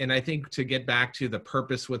I think to get back to the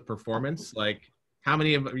purpose with performance, like how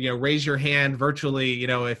many of raise your hand virtually,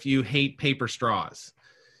 if you hate paper straws.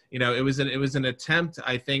 It was an attempt,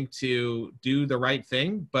 I think, to do the right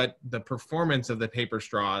thing, but the performance of the paper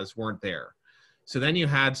straws weren't there. So then you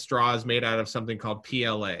had straws made out of something called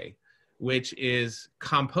PLA, which is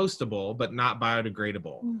compostable, but not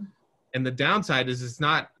biodegradable. Mm. And the downside is it's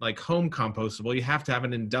not like home compostable. You have to have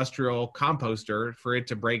an industrial composter for it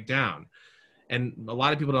to break down. And a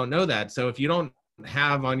lot of people don't know that. So if you don't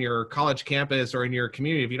have on your college campus or in your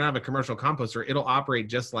community, if you don't have a commercial composter, it'll operate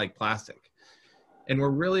just like plastic. And we're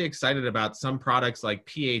really excited about some products like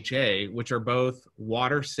PHA, which are both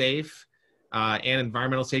water safe and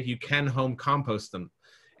environmental safe. You can home compost them.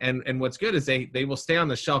 And what's good is they will stay on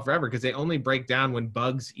the shelf forever because they only break down when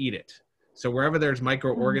bugs eat it. So wherever there's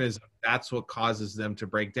microorganisms, that's what causes them to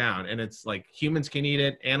break down. And it's like humans can eat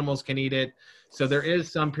it, animals can eat it. So there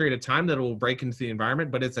is some period of time that it will break into the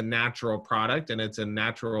environment, but it's a natural product and it's a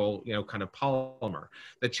natural, kind of polymer.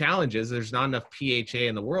 The challenge is there's not enough PHA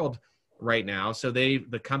in the world right now. So the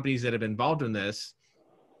companies that have been involved in this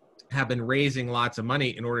have been raising lots of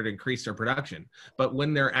money in order to increase their production. But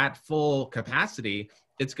when they're at full capacity,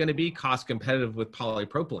 it's going to be cost competitive with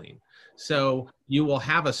polypropylene. So you will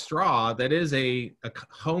have a straw that is a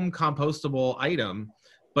home compostable item,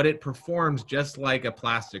 but it performs just like a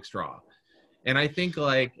plastic straw. And I think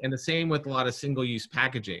and the same with a lot of single-use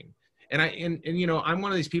packaging. And I'm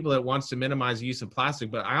one of these people that wants to minimize the use of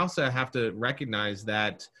plastic, but I also have to recognize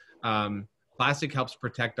that plastic helps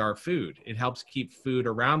protect our food. It helps keep food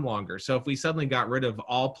around longer. So if we suddenly got rid of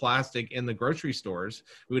all plastic in the grocery stores,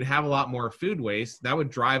 we would have a lot more food waste. That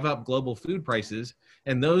would drive up global food prices.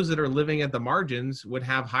 And those that are living at the margins would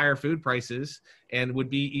have higher food prices and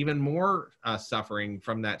would be even more suffering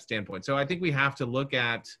from that standpoint. So I think we have to look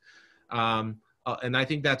at, and I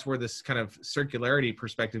think that's where this kind of circularity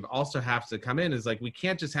perspective also has to come in, is like, we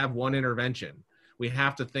can't just have one intervention. We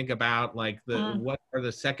have to think about what are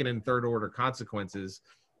the second and third order consequences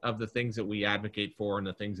of the things that we advocate for and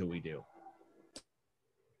the things that we do.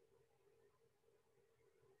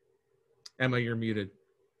 Emma, you're muted.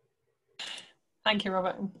 Thank you,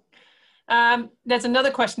 Robert. There's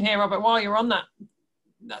another question here, Robert, while you're on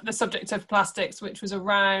the subject of plastics, which was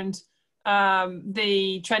around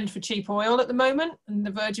the trend for cheap oil at the moment and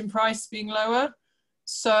the virgin price being lower.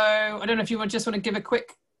 So I don't know if you just want to give a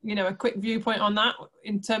quick viewpoint on that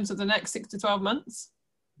in terms of the next 6 to 12 months.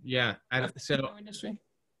 Yeah, and so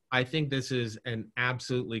I think this is an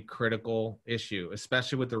absolutely critical issue,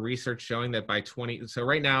 especially with the research showing that by so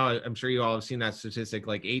right now, I'm sure you all have seen that statistic,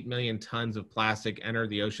 like 8 million tons of plastic enter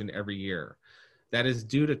the ocean every year. That is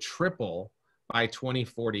due to triple by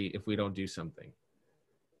 2040 if we don't do something.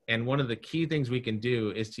 And one of the key things we can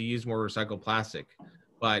do is to use more recycled plastic.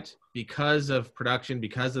 But because of production,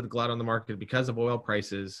 because of the glut on the market, because of oil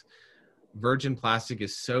prices, virgin plastic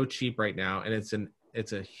is so cheap right now. And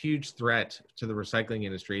it's a huge threat to the recycling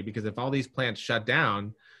industry, because if all these plants shut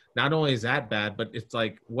down, not only is that bad, but it's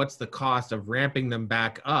like, what's the cost of ramping them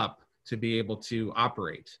back up to be able to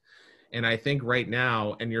operate? And I think right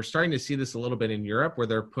now, and you're starting to see this a little bit in Europe, where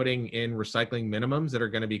they're putting in recycling minimums that are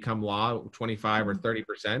going to become law, 25 or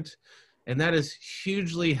 30%. And that is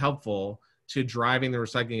hugely helpful to driving the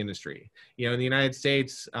recycling industry. You know, in the United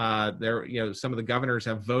States, some of the governors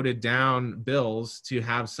have voted down bills to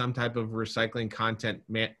have some type of recycling content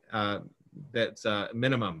that's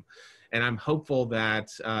minimum. And I'm hopeful that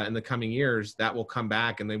in the coming years that will come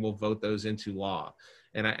back and they will vote those into law.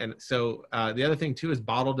 And so the other thing too is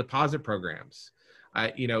bottle deposit programs.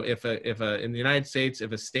 In the United States,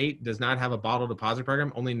 if a state does not have a bottle deposit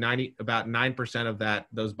program, only about 9% of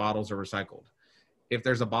those bottles are recycled. If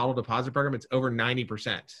there's a bottle deposit program, it's over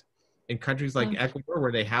 90%. In countries like Ecuador,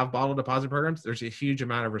 where they have bottle deposit programs, there's a huge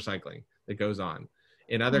amount of recycling that goes on.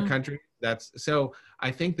 In other countries, so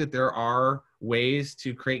I think that there are ways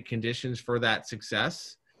to create conditions for that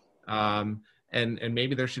success. And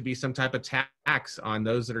maybe there should be some type of tax on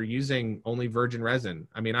those that are using only virgin resin.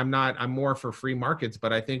 I mean, I'm more for free markets,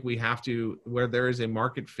 but I think we have to, where there is a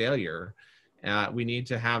market failure, we need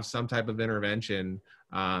to have some type of intervention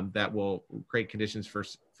that will create conditions for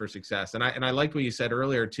success. And I liked what you said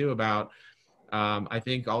earlier too about, I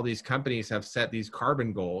think all these companies have set these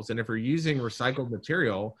carbon goals. And if you're using recycled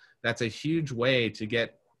material, that's a huge way to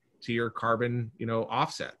get to your carbon,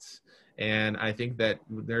 offsets. And I think that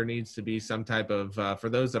there needs to be some type of, for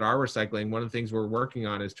those that are recycling, one of the things we're working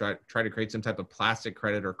on is try to create some type of plastic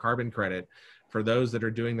credit or carbon credit for those that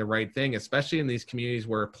are doing the right thing, especially in these communities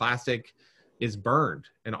where plastic is burned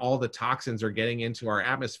and all the toxins are getting into our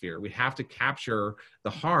atmosphere. We have to capture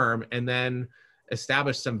the harm and then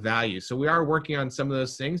establish some value. So we are working on some of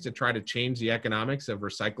those things to try to change the economics of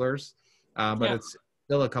recyclers, but it's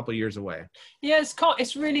still a couple of years away. Yeah,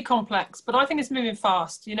 it's really complex, but I think it's moving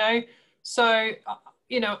fast, So,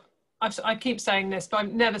 I keep saying this, but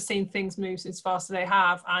I've never seen things move as fast as they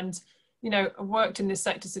have. And, I've worked in this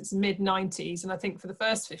sector since the mid-90s. And I think for the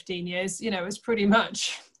first 15 years, it was pretty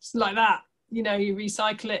much just like that. You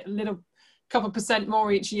recycle it a couple percent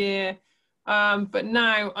more each year. But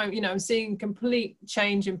now, I'm seeing complete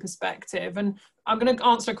change in perspective. And I'm going to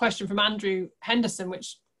answer a question from Andrew Henderson,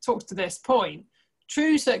 which talks to this point.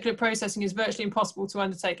 True circular processing is virtually impossible to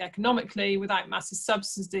undertake economically without massive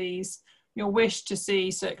subsidies. Your wish to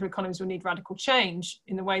see circular economies will need radical change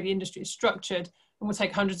in the way the industry is structured and will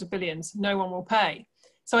take hundreds of billions. No one will pay.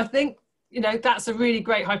 So I think, that's a really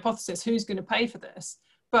great hypothesis. Who's going to pay for this?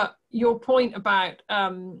 But your point about,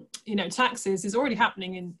 taxes is already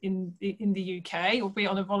happening in the UK, albeit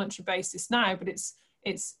on a voluntary basis now, but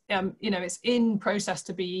it's in process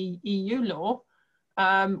to be EU law.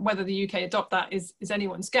 Whether the UK adopt that is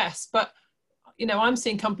anyone's guess. But, I'm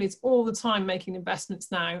seeing companies all the time making investments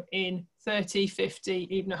now in 30, 50,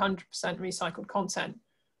 even 100% recycled content.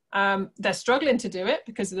 They're struggling to do it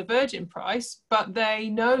because of the virgin price, but they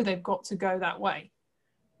know they've got to go that way.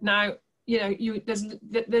 Now,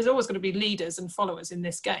 there's always going to be leaders and followers in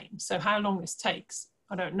this game. So how long this takes,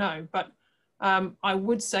 I don't know. But I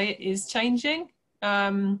would say it is changing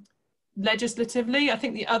legislatively. I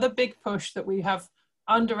think the other big push that we have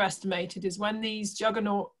underestimated is when these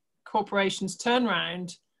juggernaut corporations turn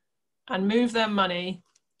around and move their money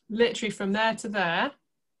literally from there to there,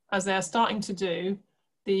 as they're starting to do,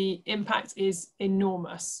 the impact is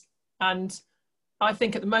enormous. And I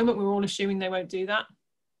think at the moment we're all assuming they won't do that.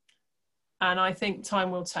 And I think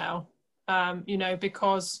time will tell,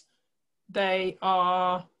 because they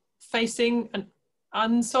are facing an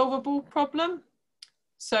unsolvable problem.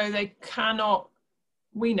 So they cannot,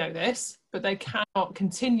 we know this, but they cannot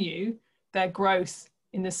continue their growth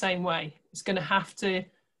in the same way. It's going to have to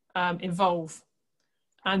evolve,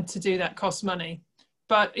 and to do that costs money.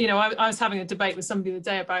 But, I was having a debate with somebody the other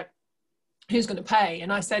day about who's going to pay.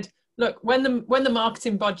 And I said, look, when the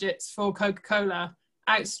marketing budgets for Coca-Cola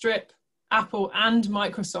outstrip Apple and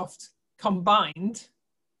Microsoft combined,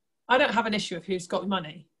 I don't have an issue of who's got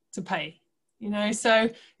money to pay, so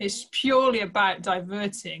it's purely about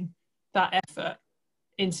diverting that effort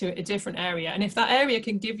into a different area. And if that area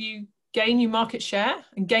can gain you market share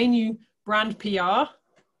and gain you brand PR,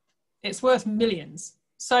 it's worth millions.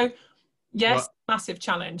 So yes, massive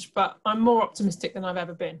challenge, but I'm more optimistic than I've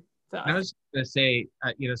ever been. I was going to say,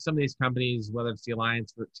 some of these companies, whether it's the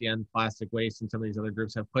Alliance to End Plastic Waste and some of these other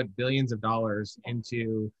groups, have put billions of dollars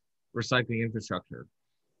into recycling infrastructure,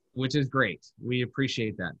 which is great. We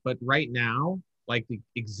appreciate that. But right now, like, the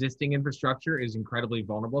existing infrastructure is incredibly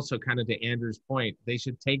vulnerable. So kind of to Andrew's point, they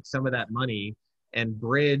should take some of that money and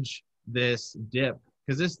bridge this dip,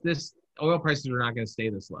 because this oil prices are not going to stay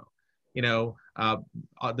this low.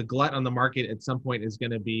 The glut on the market at some point is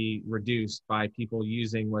going to be reduced by people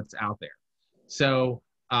using what's out there. So,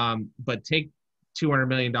 but take $200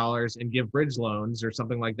 million and give bridge loans or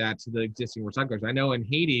something like that to the existing recyclers. I know in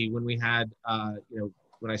Haiti, when we had,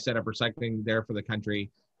 when I set up recycling there for the country,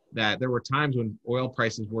 that there were times when oil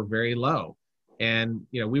prices were very low. And,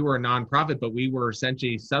 we were a nonprofit, but we were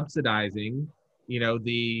essentially subsidizing,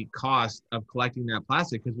 the cost of collecting that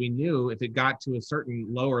plastic, because we knew if it got to a certain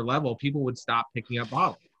lower level, people would stop picking up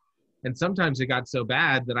bottles. And sometimes it got so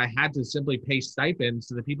bad that I had to simply pay stipends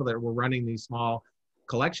to the people that were running these small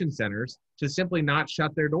collection centers to simply not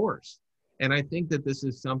shut their doors. And I think that this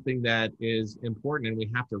is something that is important, and we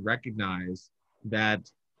have to recognize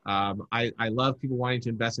that I love people wanting to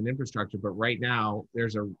invest in infrastructure, but right now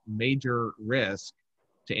there's a major risk,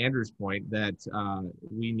 to Andrew's point, that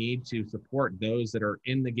we need to support those that are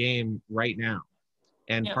in the game right now.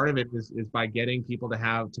 And part of it is by getting people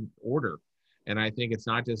to order. And I think it's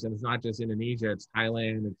not just Indonesia, it's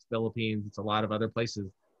Thailand, it's Philippines, it's a lot of other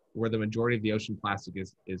places where the majority of the ocean plastic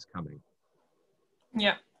is coming.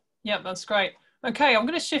 Yeah, that's great. Okay, I'm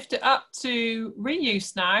going to shift it up to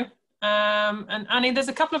reuse now. And Annie, there's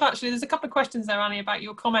a couple of questions there, Annie, about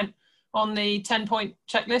your comment on the 10-point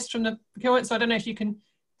checklist from the procurement. So I don't know if you can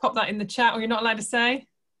pop that in the chat, or you're not allowed to say.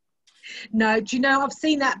 No, do you know, I've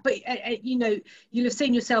seen that, but you'll have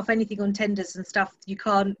seen yourself anything on tenders and stuff. You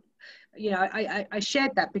can't, I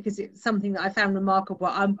shared that because it's something that I found remarkable.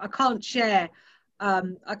 I can't share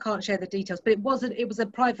the details, but it was a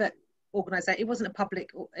private organisation. It wasn't a public,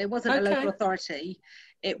 it wasn't a local authority.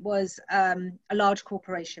 It was a large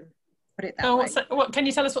corporation, put it that way. What can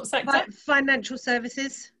you tell us what sector? Financial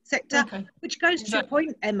services sector, which goes to your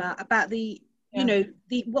point, Emma, about the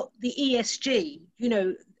ESG,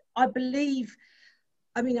 I believe,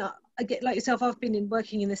 I get like yourself, I've been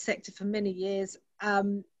working in this sector for many years.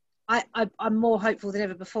 I'm more hopeful than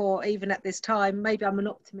ever before, even at this time. Maybe I'm an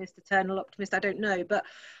optimist, eternal optimist, I don't know. But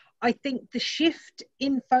I think the shift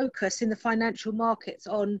in focus in the financial markets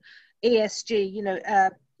on ESG,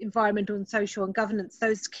 environmental and social and governance,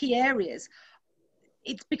 those key areas,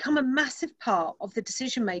 it's become a massive part of the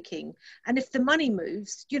decision making. And if the money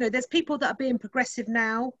moves, there's people that are being progressive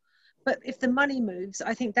now, but if the money moves,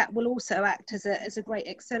 I think that will also act as a great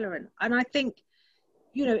accelerant. And I think,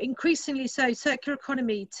 increasingly so, circular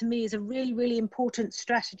economy to me is a really, really important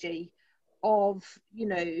strategy of,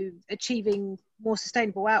 achieving more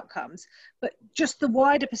sustainable outcomes. But just the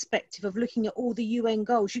wider perspective of looking at all the UN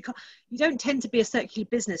goals, you don't tend to be a circular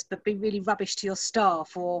business but be really rubbish to your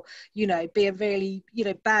staff, or be a really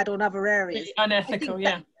bad on other areas. Really unethical.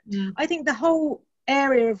 I think the whole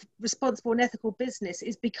area of responsible and ethical business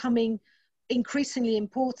is becoming increasingly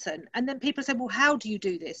important. And then people say, well, how do you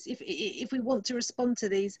do this if we want to respond to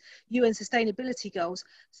these UN sustainability goals?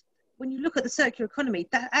 When you look at the circular economy,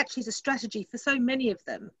 that actually is a strategy for so many of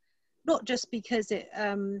them, not just because it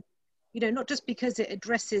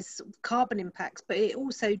addresses carbon impacts, but it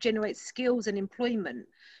also generates skills and employment,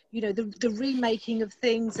 the remaking of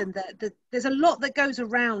things, and there's a lot that goes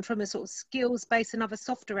around from a sort of skills base and other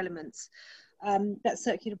softer elements that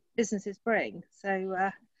circular businesses bring. So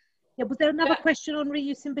was there another question on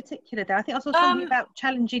reuse in particular there? I think I saw something about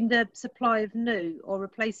challenging the supply of new or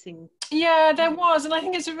replacing. Yeah, there was, and I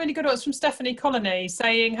think it's a really good one. It's from Stephanie Colony,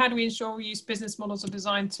 saying, how do we ensure reuse business models are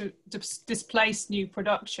designed to displace new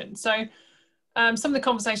production? So some of the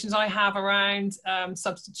conversations I have around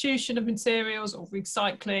substitution of materials or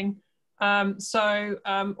recycling, or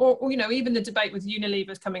even the debate with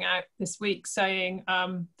Unilever's coming out this week saying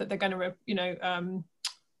that they're going to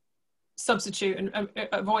substitute and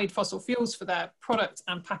avoid fossil fuels for their product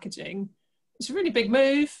and packaging. It's a really big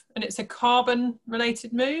move, and it's a carbon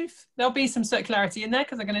related move. There'll be some circularity in there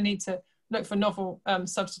because they're going to need to look for novel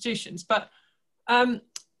substitutions, but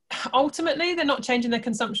ultimately they're not changing their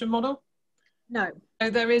consumption model. No.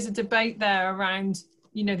 So there is a debate there around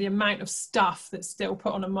the amount of stuff that's still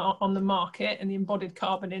put on the market and the embodied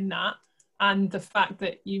carbon in that, and the fact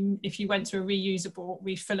that if you went to a reusable,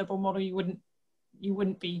 refillable model, you wouldn't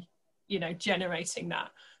be generating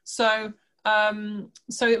that. So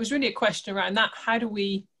it was really a question around that. How do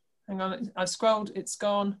we, hang on, I've scrolled, it's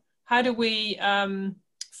gone. How do we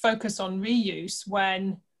focus on reuse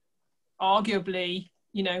when arguably,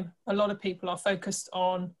 a lot of people are focused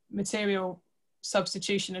on material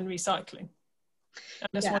substitution and recycling? And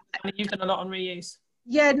that's why you've done a lot on reuse.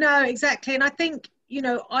 Yeah, no, exactly. And I think,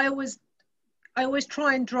 I always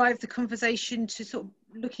try and drive the conversation to sort of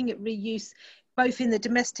looking at reuse both in the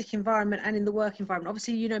domestic environment and in the work environment.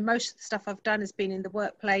 Obviously, most of the stuff I've done has been in the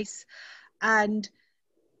workplace, and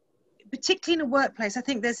particularly in a workplace, I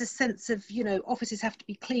think there's a sense of, offices have to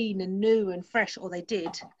be clean and new and fresh, or they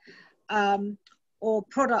did, or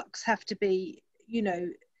products have to be,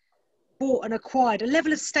 bought and acquired, a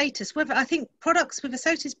level of status, whether I think products, we've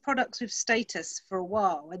associated products with status for a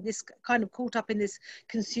while, and this kind of caught up in this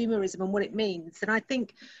consumerism and what it means. And I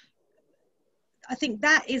think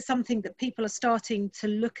that is something that people are starting to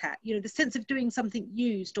look at, you know, the sense of doing something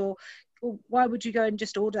used, or why would you go and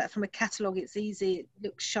just order that from a catalogue? It's easy, it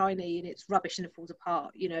looks shiny, and it's rubbish and it falls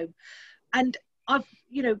apart, you know. And I've,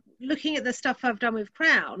 you know, looking at the stuff I've done with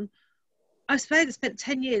Crown, I suppose spent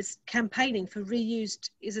 10 years campaigning for reused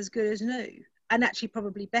is as good as new, and actually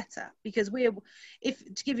probably better, because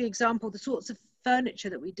to give you an example, the sorts of furniture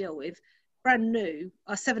that we deal with, brand new,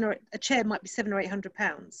 a chair might be £700 or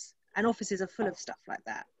 £800, and offices are full of stuff like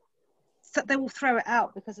that. So they will throw it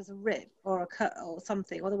out because there's a rip or a cut or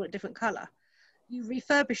something, or they want a different colour. You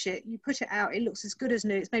refurbish it, you put it out, it looks as good as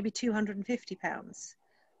new, it's maybe £250.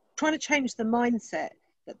 Trying to change the mindset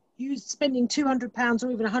that spending £200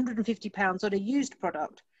 or even £150 on a used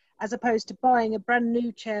product, as opposed to buying a brand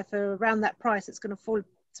new chair for around that price that's going to fall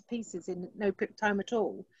to pieces in no time at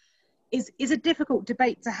all, is a difficult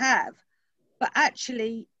debate to have. But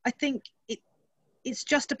actually, I think it's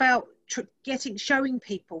just about physically showing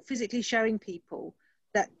people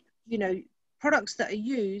that, you know, products that are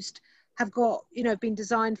used have got, you know, been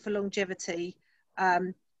designed for longevity.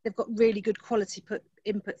 They've got really good quality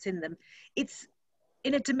inputs in them. It's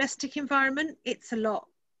in a domestic environment, it's a lot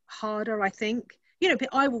harder, I think. You know,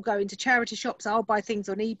 I will go into charity shops, I'll buy things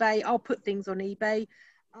on eBay, I'll put things on eBay.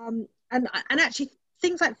 And actually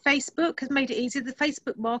things like Facebook has made it easier. The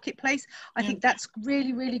Facebook marketplace, I think that's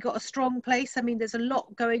really, really got a strong place. I mean, there's a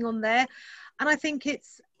lot going on there. And I think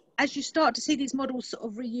it's, as you start to see these models sort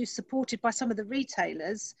of reuse supported by some of the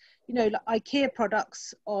retailers, you know, like IKEA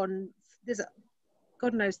products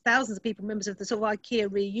God knows, thousands of people, members of the sort of IKEA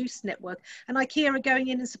reuse network. And IKEA are going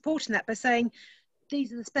in and supporting that by saying,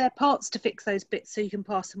 these are the spare parts to fix those bits so you can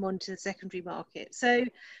pass them on to the secondary market. So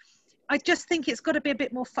I just think it's got to be a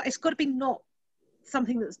bit more fun. It's got to be not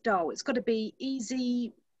something that's dull. It's got to be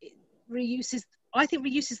easy. I think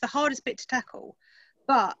reuse is the hardest bit to tackle.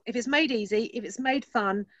 But if it's made easy, if it's made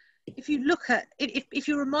fun, if you look at, if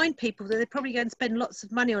you remind people that they're probably going to spend lots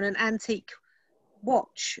of money on an antique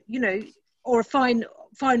watch, you know, or a fine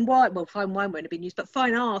wine, well, fine wine won't have been used, but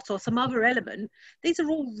fine art or some other element, these are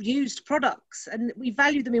all used products, and we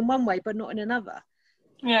value them in one way but not in another.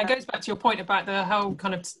 Yeah, it goes back to your point about the whole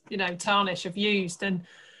kind of, you know, tarnish of used, and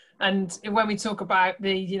when we talk about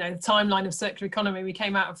the, you know, the timeline of circular economy, we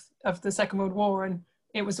came out of the Second World War, and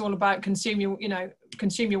it was all about consume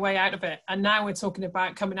your way out of it, and now we're talking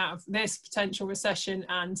about coming out of this potential recession,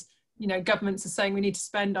 and, you know, governments are saying we need to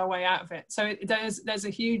spend our way out of it. So there's a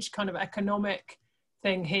huge kind of economic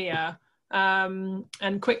thing here. And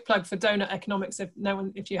quick plug for Donut Economics,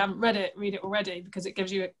 if you haven't read it, read it already, because it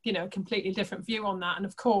gives you a completely different view on that. And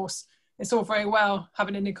of course, it's all very well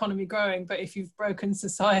having an economy growing, but if you've broken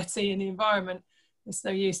society and the environment, it's no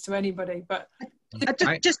use to anybody. But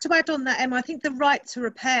just to add on that, Emma, I think the right to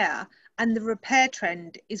repair and the repair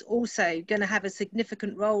trend is also going to have a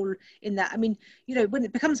significant role in that. I mean, you know, when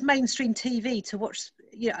it becomes mainstream TV to watch,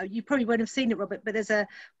 you know, you probably won't have seen it, Robert, but there's a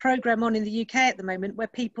program on in the UK at the moment where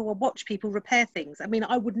people will watch people repair things. I mean,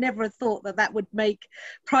 I would never have thought that would make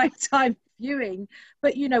prime time viewing,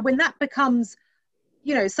 but, you know, when that becomes,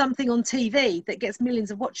 you know, something on TV that gets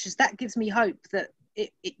millions of watches, that gives me hope that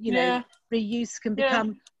reuse can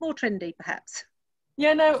become more trendy, perhaps.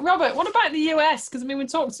 Yeah, no, Robert, what about the US? Because, I mean, we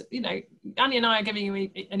talked, you know, Annie and I are giving you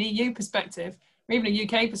an EU perspective, or even a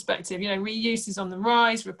UK perspective. You know, reuse is on the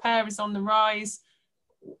rise, repair is on the rise.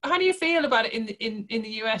 How do you feel about it in the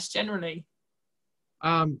US generally?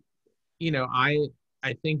 You know, I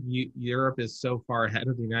think Europe is so far ahead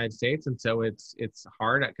of the United States, and so it's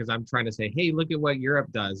hard because I'm trying to say, hey, look at what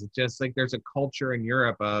Europe does. It's just like there's a culture in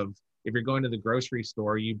Europe of, if you're going to the grocery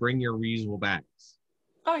store, you bring your reusable bags.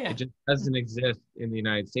 Oh yeah. It just doesn't exist in the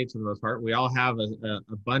United States for the most part. We all have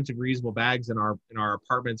a bunch of reusable bags in our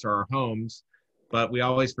apartments or our homes, but we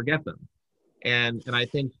always forget them. And I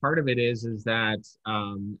think part of it is that,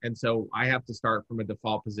 and so I have to start from a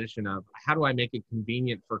default position of, how do I make it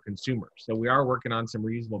convenient for consumers? So we are working on some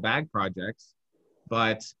reusable bag projects,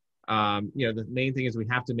 but you know, the main thing is we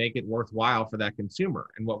have to make it worthwhile for that consumer.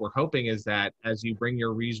 And what we're hoping is that as you bring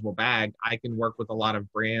your reusable bag, I can work with a lot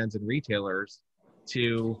of brands and retailers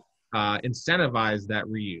to incentivize that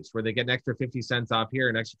reuse, where they get an extra 50 cents off here,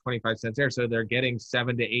 an extra 25 cents there. So they're getting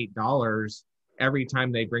 $7 to $8 every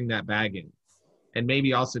time they bring that bag in. And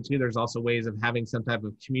maybe also too, there's also ways of having some type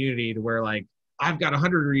of community to where, like, I've got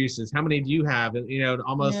 100 reuses. How many do you have? And, you know,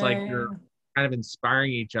 almost you're kind of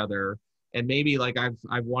inspiring each other. And maybe like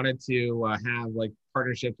I've wanted to have like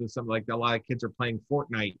partnerships with some, like a lot of kids are playing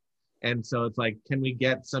Fortnite And so it's like, can we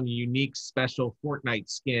get some unique special Fortnite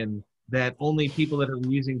skin that only people that are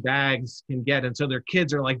using bags can get? And so their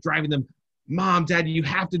kids are like driving them, Mom, Dad, you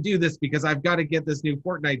have to do this because I've got to get this new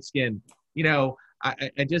Fortnite skin. You know,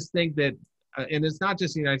 I just think that, and it's not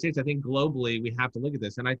just the United States, I think globally we have to look at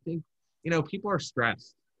this. And I think, you know, people are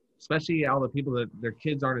stressed, especially all the people that their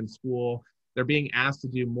kids aren't in school. They're being asked to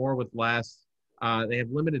do more with less. They have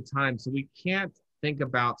limited time. So we can't think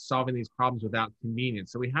about solving these problems without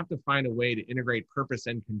convenience. So we have to find a way to integrate purpose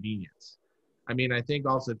and convenience. I mean, I think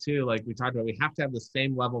also too, like we talked about, we have to have the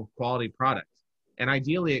same level of quality product. And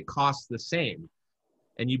ideally it costs the same.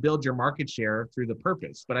 And you build your market share through the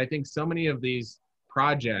purpose. But I think so many of these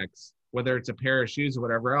projects, whether it's a pair of shoes or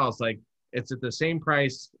whatever else, like it's at the same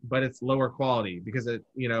price, but it's lower quality because it,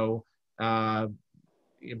 you know,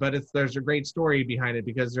 but there's a great story behind it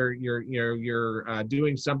because you're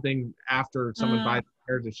doing something after someone buys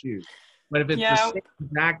pairs of shoes. But if it's the same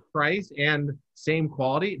exact price and same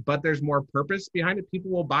quality, but there's more purpose behind it,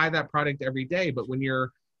 people will buy that product every day. But when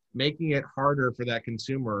you're making it harder for that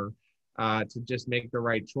consumer to just make the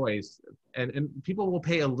right choice, and people will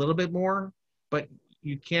pay a little bit more, but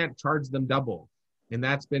you can't charge them double. And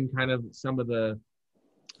that's been kind of some of the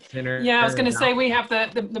I was going to say we have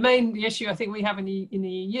the main issue I think we have in the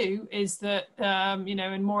EU is that you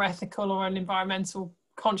know, a more ethical or an environmental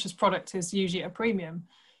conscious product is usually at a premium.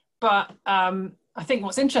 But I think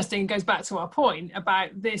what's interesting goes back to our point about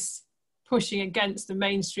this pushing against the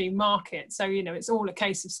mainstream market. So, you know, it's all a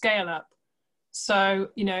case of scale up. So,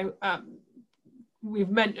 you know,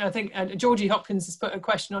 I think Georgie Hopkins has put a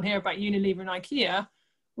question on here about Unilever and IKEA.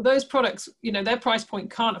 Well, those products, you know, their price point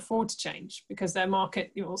can't afford to change because their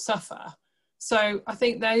market will suffer. So I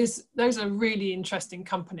think those are really interesting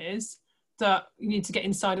companies that you need to get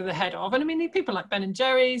inside of the head of. And I mean, people like Ben and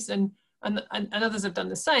Jerry's and others have done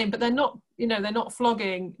the same, but they're not, you know, they're not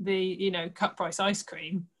flogging the, you know, cut price ice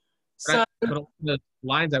cream. So but along the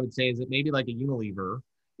lines I would say is that maybe like a Unilever,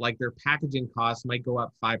 like their packaging costs might go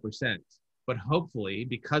up 5%, but hopefully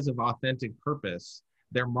because of authentic purpose,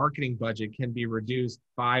 their marketing budget can be reduced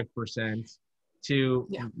 5% to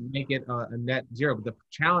make it a net zero. But the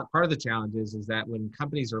challenge, part of the challenge is that when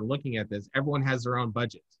companies are looking at this, everyone has their own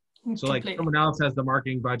budget. So like someone else has the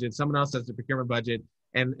marketing budget, someone else has the procurement budget.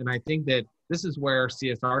 And I think that this is where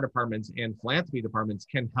CSR departments and philanthropy departments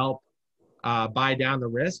can help buy down the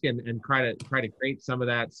risk and try to create some of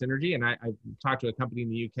that synergy. And I talked to a company in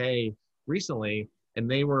the UK recently,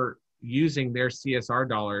 and they were using their CSR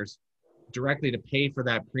dollars directly to pay for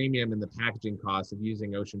that premium and the packaging costs of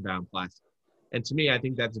using ocean-bound plastic. And to me, I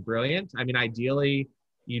think that's brilliant. I mean, ideally,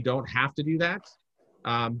 you don't have to do that.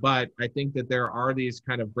 But I think that there are these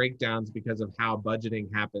kind of breakdowns because of how budgeting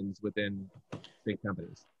happens within big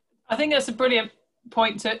companies. I think that's a brilliant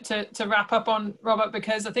point to wrap up on, Robert,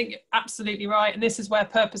 because I think you're absolutely right. And this is where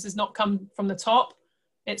purpose has not come from the top.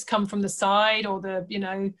 It's come from the side, or the, you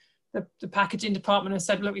know, the packaging department has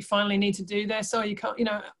said, look, we finally need to do this. Oh, you can't, you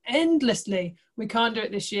know, endlessly, we can't do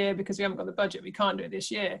it this year because we haven't got the budget. We can't do it this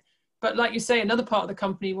year. But like you say, another part of the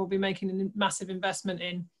company will be making a massive investment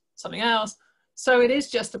in something else. So it is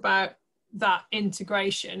just about that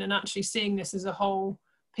integration and actually seeing this as a whole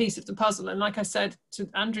piece of the puzzle. And like I said to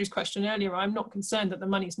Andrew's question earlier, I'm not concerned that the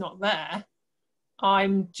money's not there.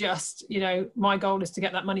 I'm just, you know, my goal is to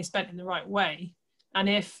get that money spent in the right way. And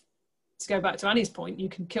if, to go back to Annie's point, you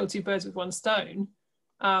can kill two birds with one stone.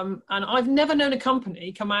 And I've never known a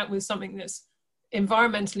company come out with something that's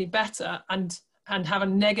environmentally better and have a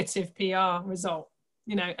negative PR result,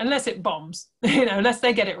 you know, unless it bombs, you know, unless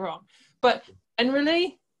they get it wrong. But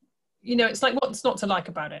generally, you know, it's like, what's not to like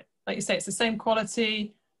about it? Like you say, it's the same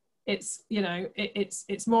quality. It's, you know,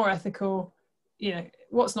 it's more ethical, you know,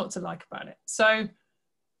 what's not to like about it? So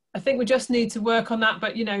I think we just need to work on that.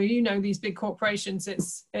 But, you know, these big corporations,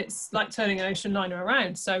 it's like turning an ocean liner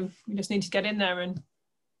around. So we just need to get in there and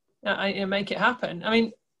make it happen. I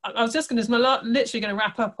mean, I was just literally going to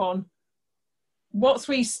wrap up on what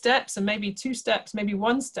 3 steps, and maybe 2 steps, maybe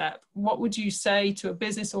 1 step, what would you say to a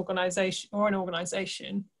business organization or an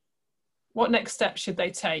organization? What next steps should they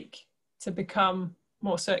take to become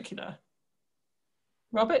more circular?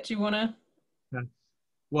 Robert, do you want to?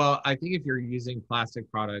 Well, I think if you're using plastic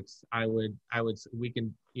products, we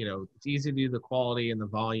can, you know, it's easy to do the quality and the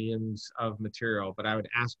volumes of material, but I would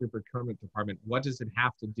ask your procurement department, what does it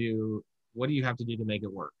have to do? What do you have to do to make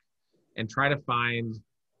it work? And try to find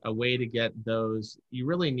a way to get those. You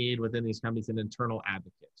really need within these companies an internal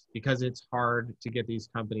advocate, because it's hard to get these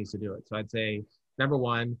companies to do it. So I'd say, number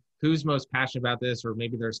 1, who's most passionate about this? Or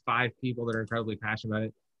maybe there's 5 people that are incredibly passionate about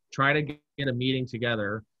it. Try to get a meeting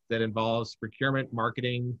together that involves procurement,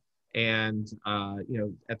 marketing, and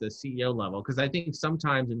at the CEO level, because I think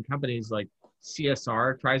sometimes in companies like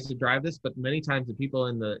CSR tries to drive this, but many times the people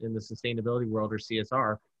in the sustainability world or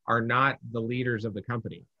CSR are not the leaders of the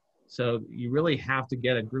company. So you really have to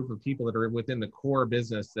get a group of people that are within the core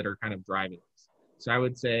business that are kind of driving this. So I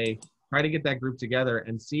would say try to get that group together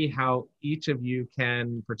and see how each of you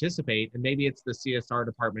can participate. And maybe it's the CSR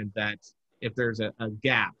department that if there's a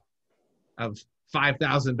gap of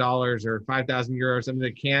 $5,000 or 5,000 euros, something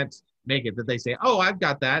that can't make it, that they say, oh, I've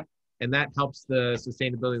got that. And that helps the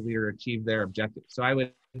sustainability leader achieve their objective. So I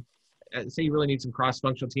would say you really need some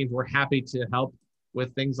cross-functional teams. We're happy to help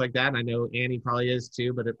with things like that. And I know Annie probably is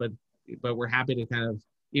too, but we're happy to kind of,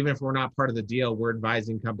 even if we're not part of the deal, we're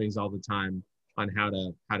advising companies all the time on how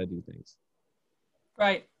to do things.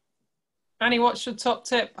 Great. Annie, what's your top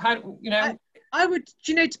tip? How, I would,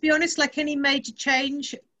 to be honest, like any major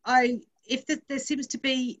change, if there seems to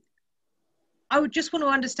be, I would just want to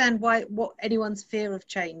understand what anyone's fear of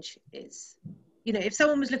change is. If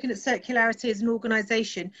someone was looking at circularity as an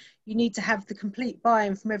organization, you need to have the complete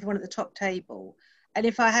buy-in from everyone at the top table. And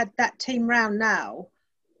if I had that team round now,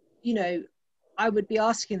 I would be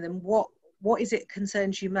asking them, what is it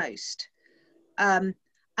concerns you most? And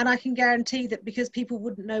I can guarantee that because people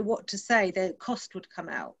wouldn't know what to say, their cost would come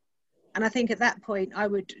out. And I think at that point, I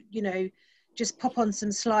would, just pop on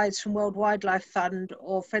some slides from World Wildlife Fund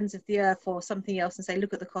or Friends of the Earth or something else and say,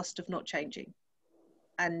 look at the cost of not changing,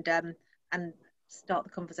 and start the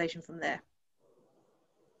conversation from there.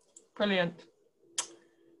 Brilliant.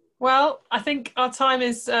 Well, I think our time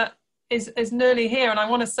is nearly here, and I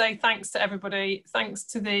want to say thanks to everybody. Thanks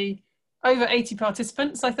to the over 80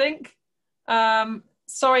 participants, I think.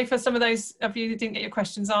 Sorry for some of those of you who didn't get your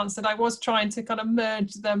questions answered. I was trying to kind of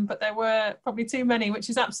merge them, but there were probably too many, which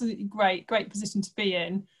is absolutely great position to be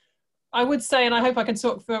in. I would say, and I hope I can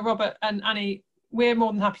talk for Robert and Annie, we're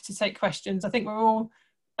more than happy to take questions. I think we're all,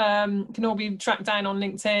 can all be tracked down on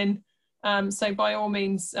LinkedIn. So by all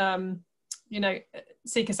means,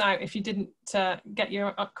 seek us out if you didn't get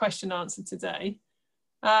your question answered today.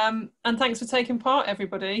 And thanks for taking part,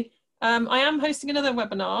 everybody. I am hosting another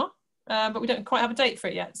webinar, but we don't quite have a date for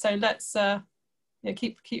it yet. So let's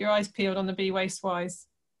keep your eyes peeled on the Be Waste Wise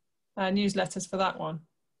newsletters for that one.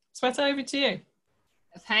 Sweta, over to you.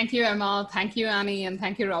 Thank you, Emma. Thank you, Annie, and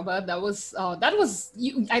thank you, Robert. That was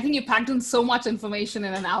you. I think you packed in so much information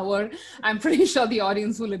in an hour. I'm pretty sure the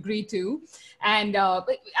audience will agree too. And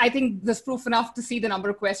I think there's proof enough to see the number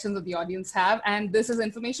of questions that the audience have. And this is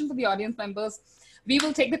information for the audience members. We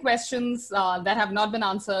will take the questions that have not been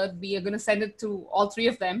answered. We are going to send it to all three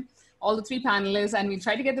of them, all the three panelists, and we'll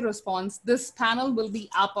try to get the response. This panel will be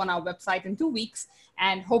up on our website in 2 weeks,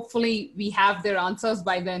 and hopefully we have their answers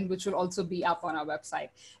by then, which will also be up on our website.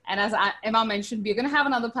 And as Emma mentioned, we're going to have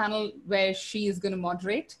another panel where she is going to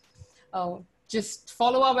moderate. Just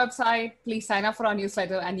follow our website, please sign up for our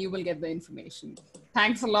newsletter, and you will get the information.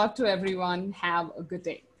 Thanks a lot to everyone. Have a good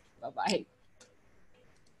day. Bye-bye.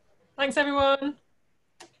 Thanks, everyone.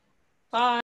 Bye.